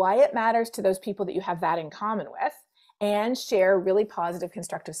 share why it matters to those people that you have that in common with, and share really positive,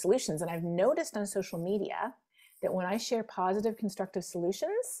 constructive solutions. And I've noticed on social media that when I share positive, constructive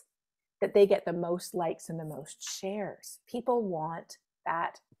solutions, that they get the most likes and the most shares. People want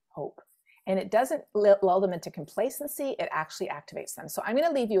that hope. And it doesn't lull them into complacency, it actually activates them. So I'm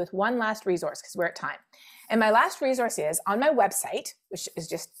gonna leave you with one last resource because we're at time. And my last resource is on my website, which is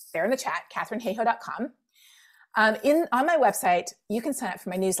just there in the chat, katharineHayhoe.com. On my website, you can sign up for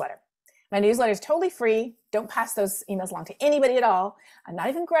my newsletter. My newsletter is totally free. Don't pass those emails along to anybody at all. Not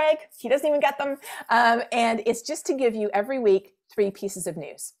even Greg, he doesn't even get them. And it's just to give you every week 3 pieces of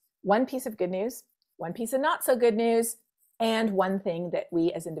news. 1 piece of good news, 1 piece of not so good news, and 1 thing that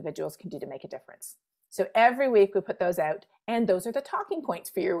we as individuals can do to make a difference. So every week we put those out, and those are the talking points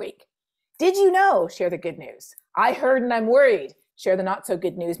for your week. Did you know? Share the good news. I heard and I'm worried. Share the not so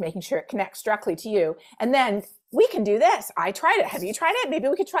good news, making sure it connects directly to you. And then we can do this. I tried it. Have you tried it? Maybe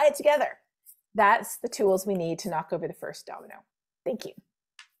we could try it together. That's the tools we need to knock over the first domino. Thank you.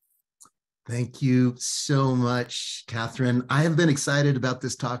 Thank you so much, Katharine. I have been excited about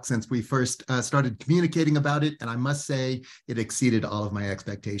this talk since we first started communicating about it, and I must say it exceeded all of my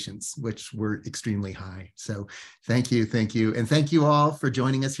expectations, which were extremely high. So thank you, and thank you all for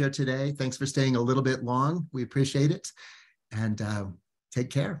joining us here today. Thanks for staying a little bit long. We appreciate it, and take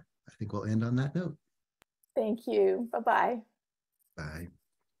care. I think we'll end on that note. Thank you. Bye-bye. Bye.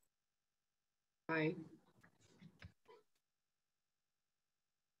 Bye.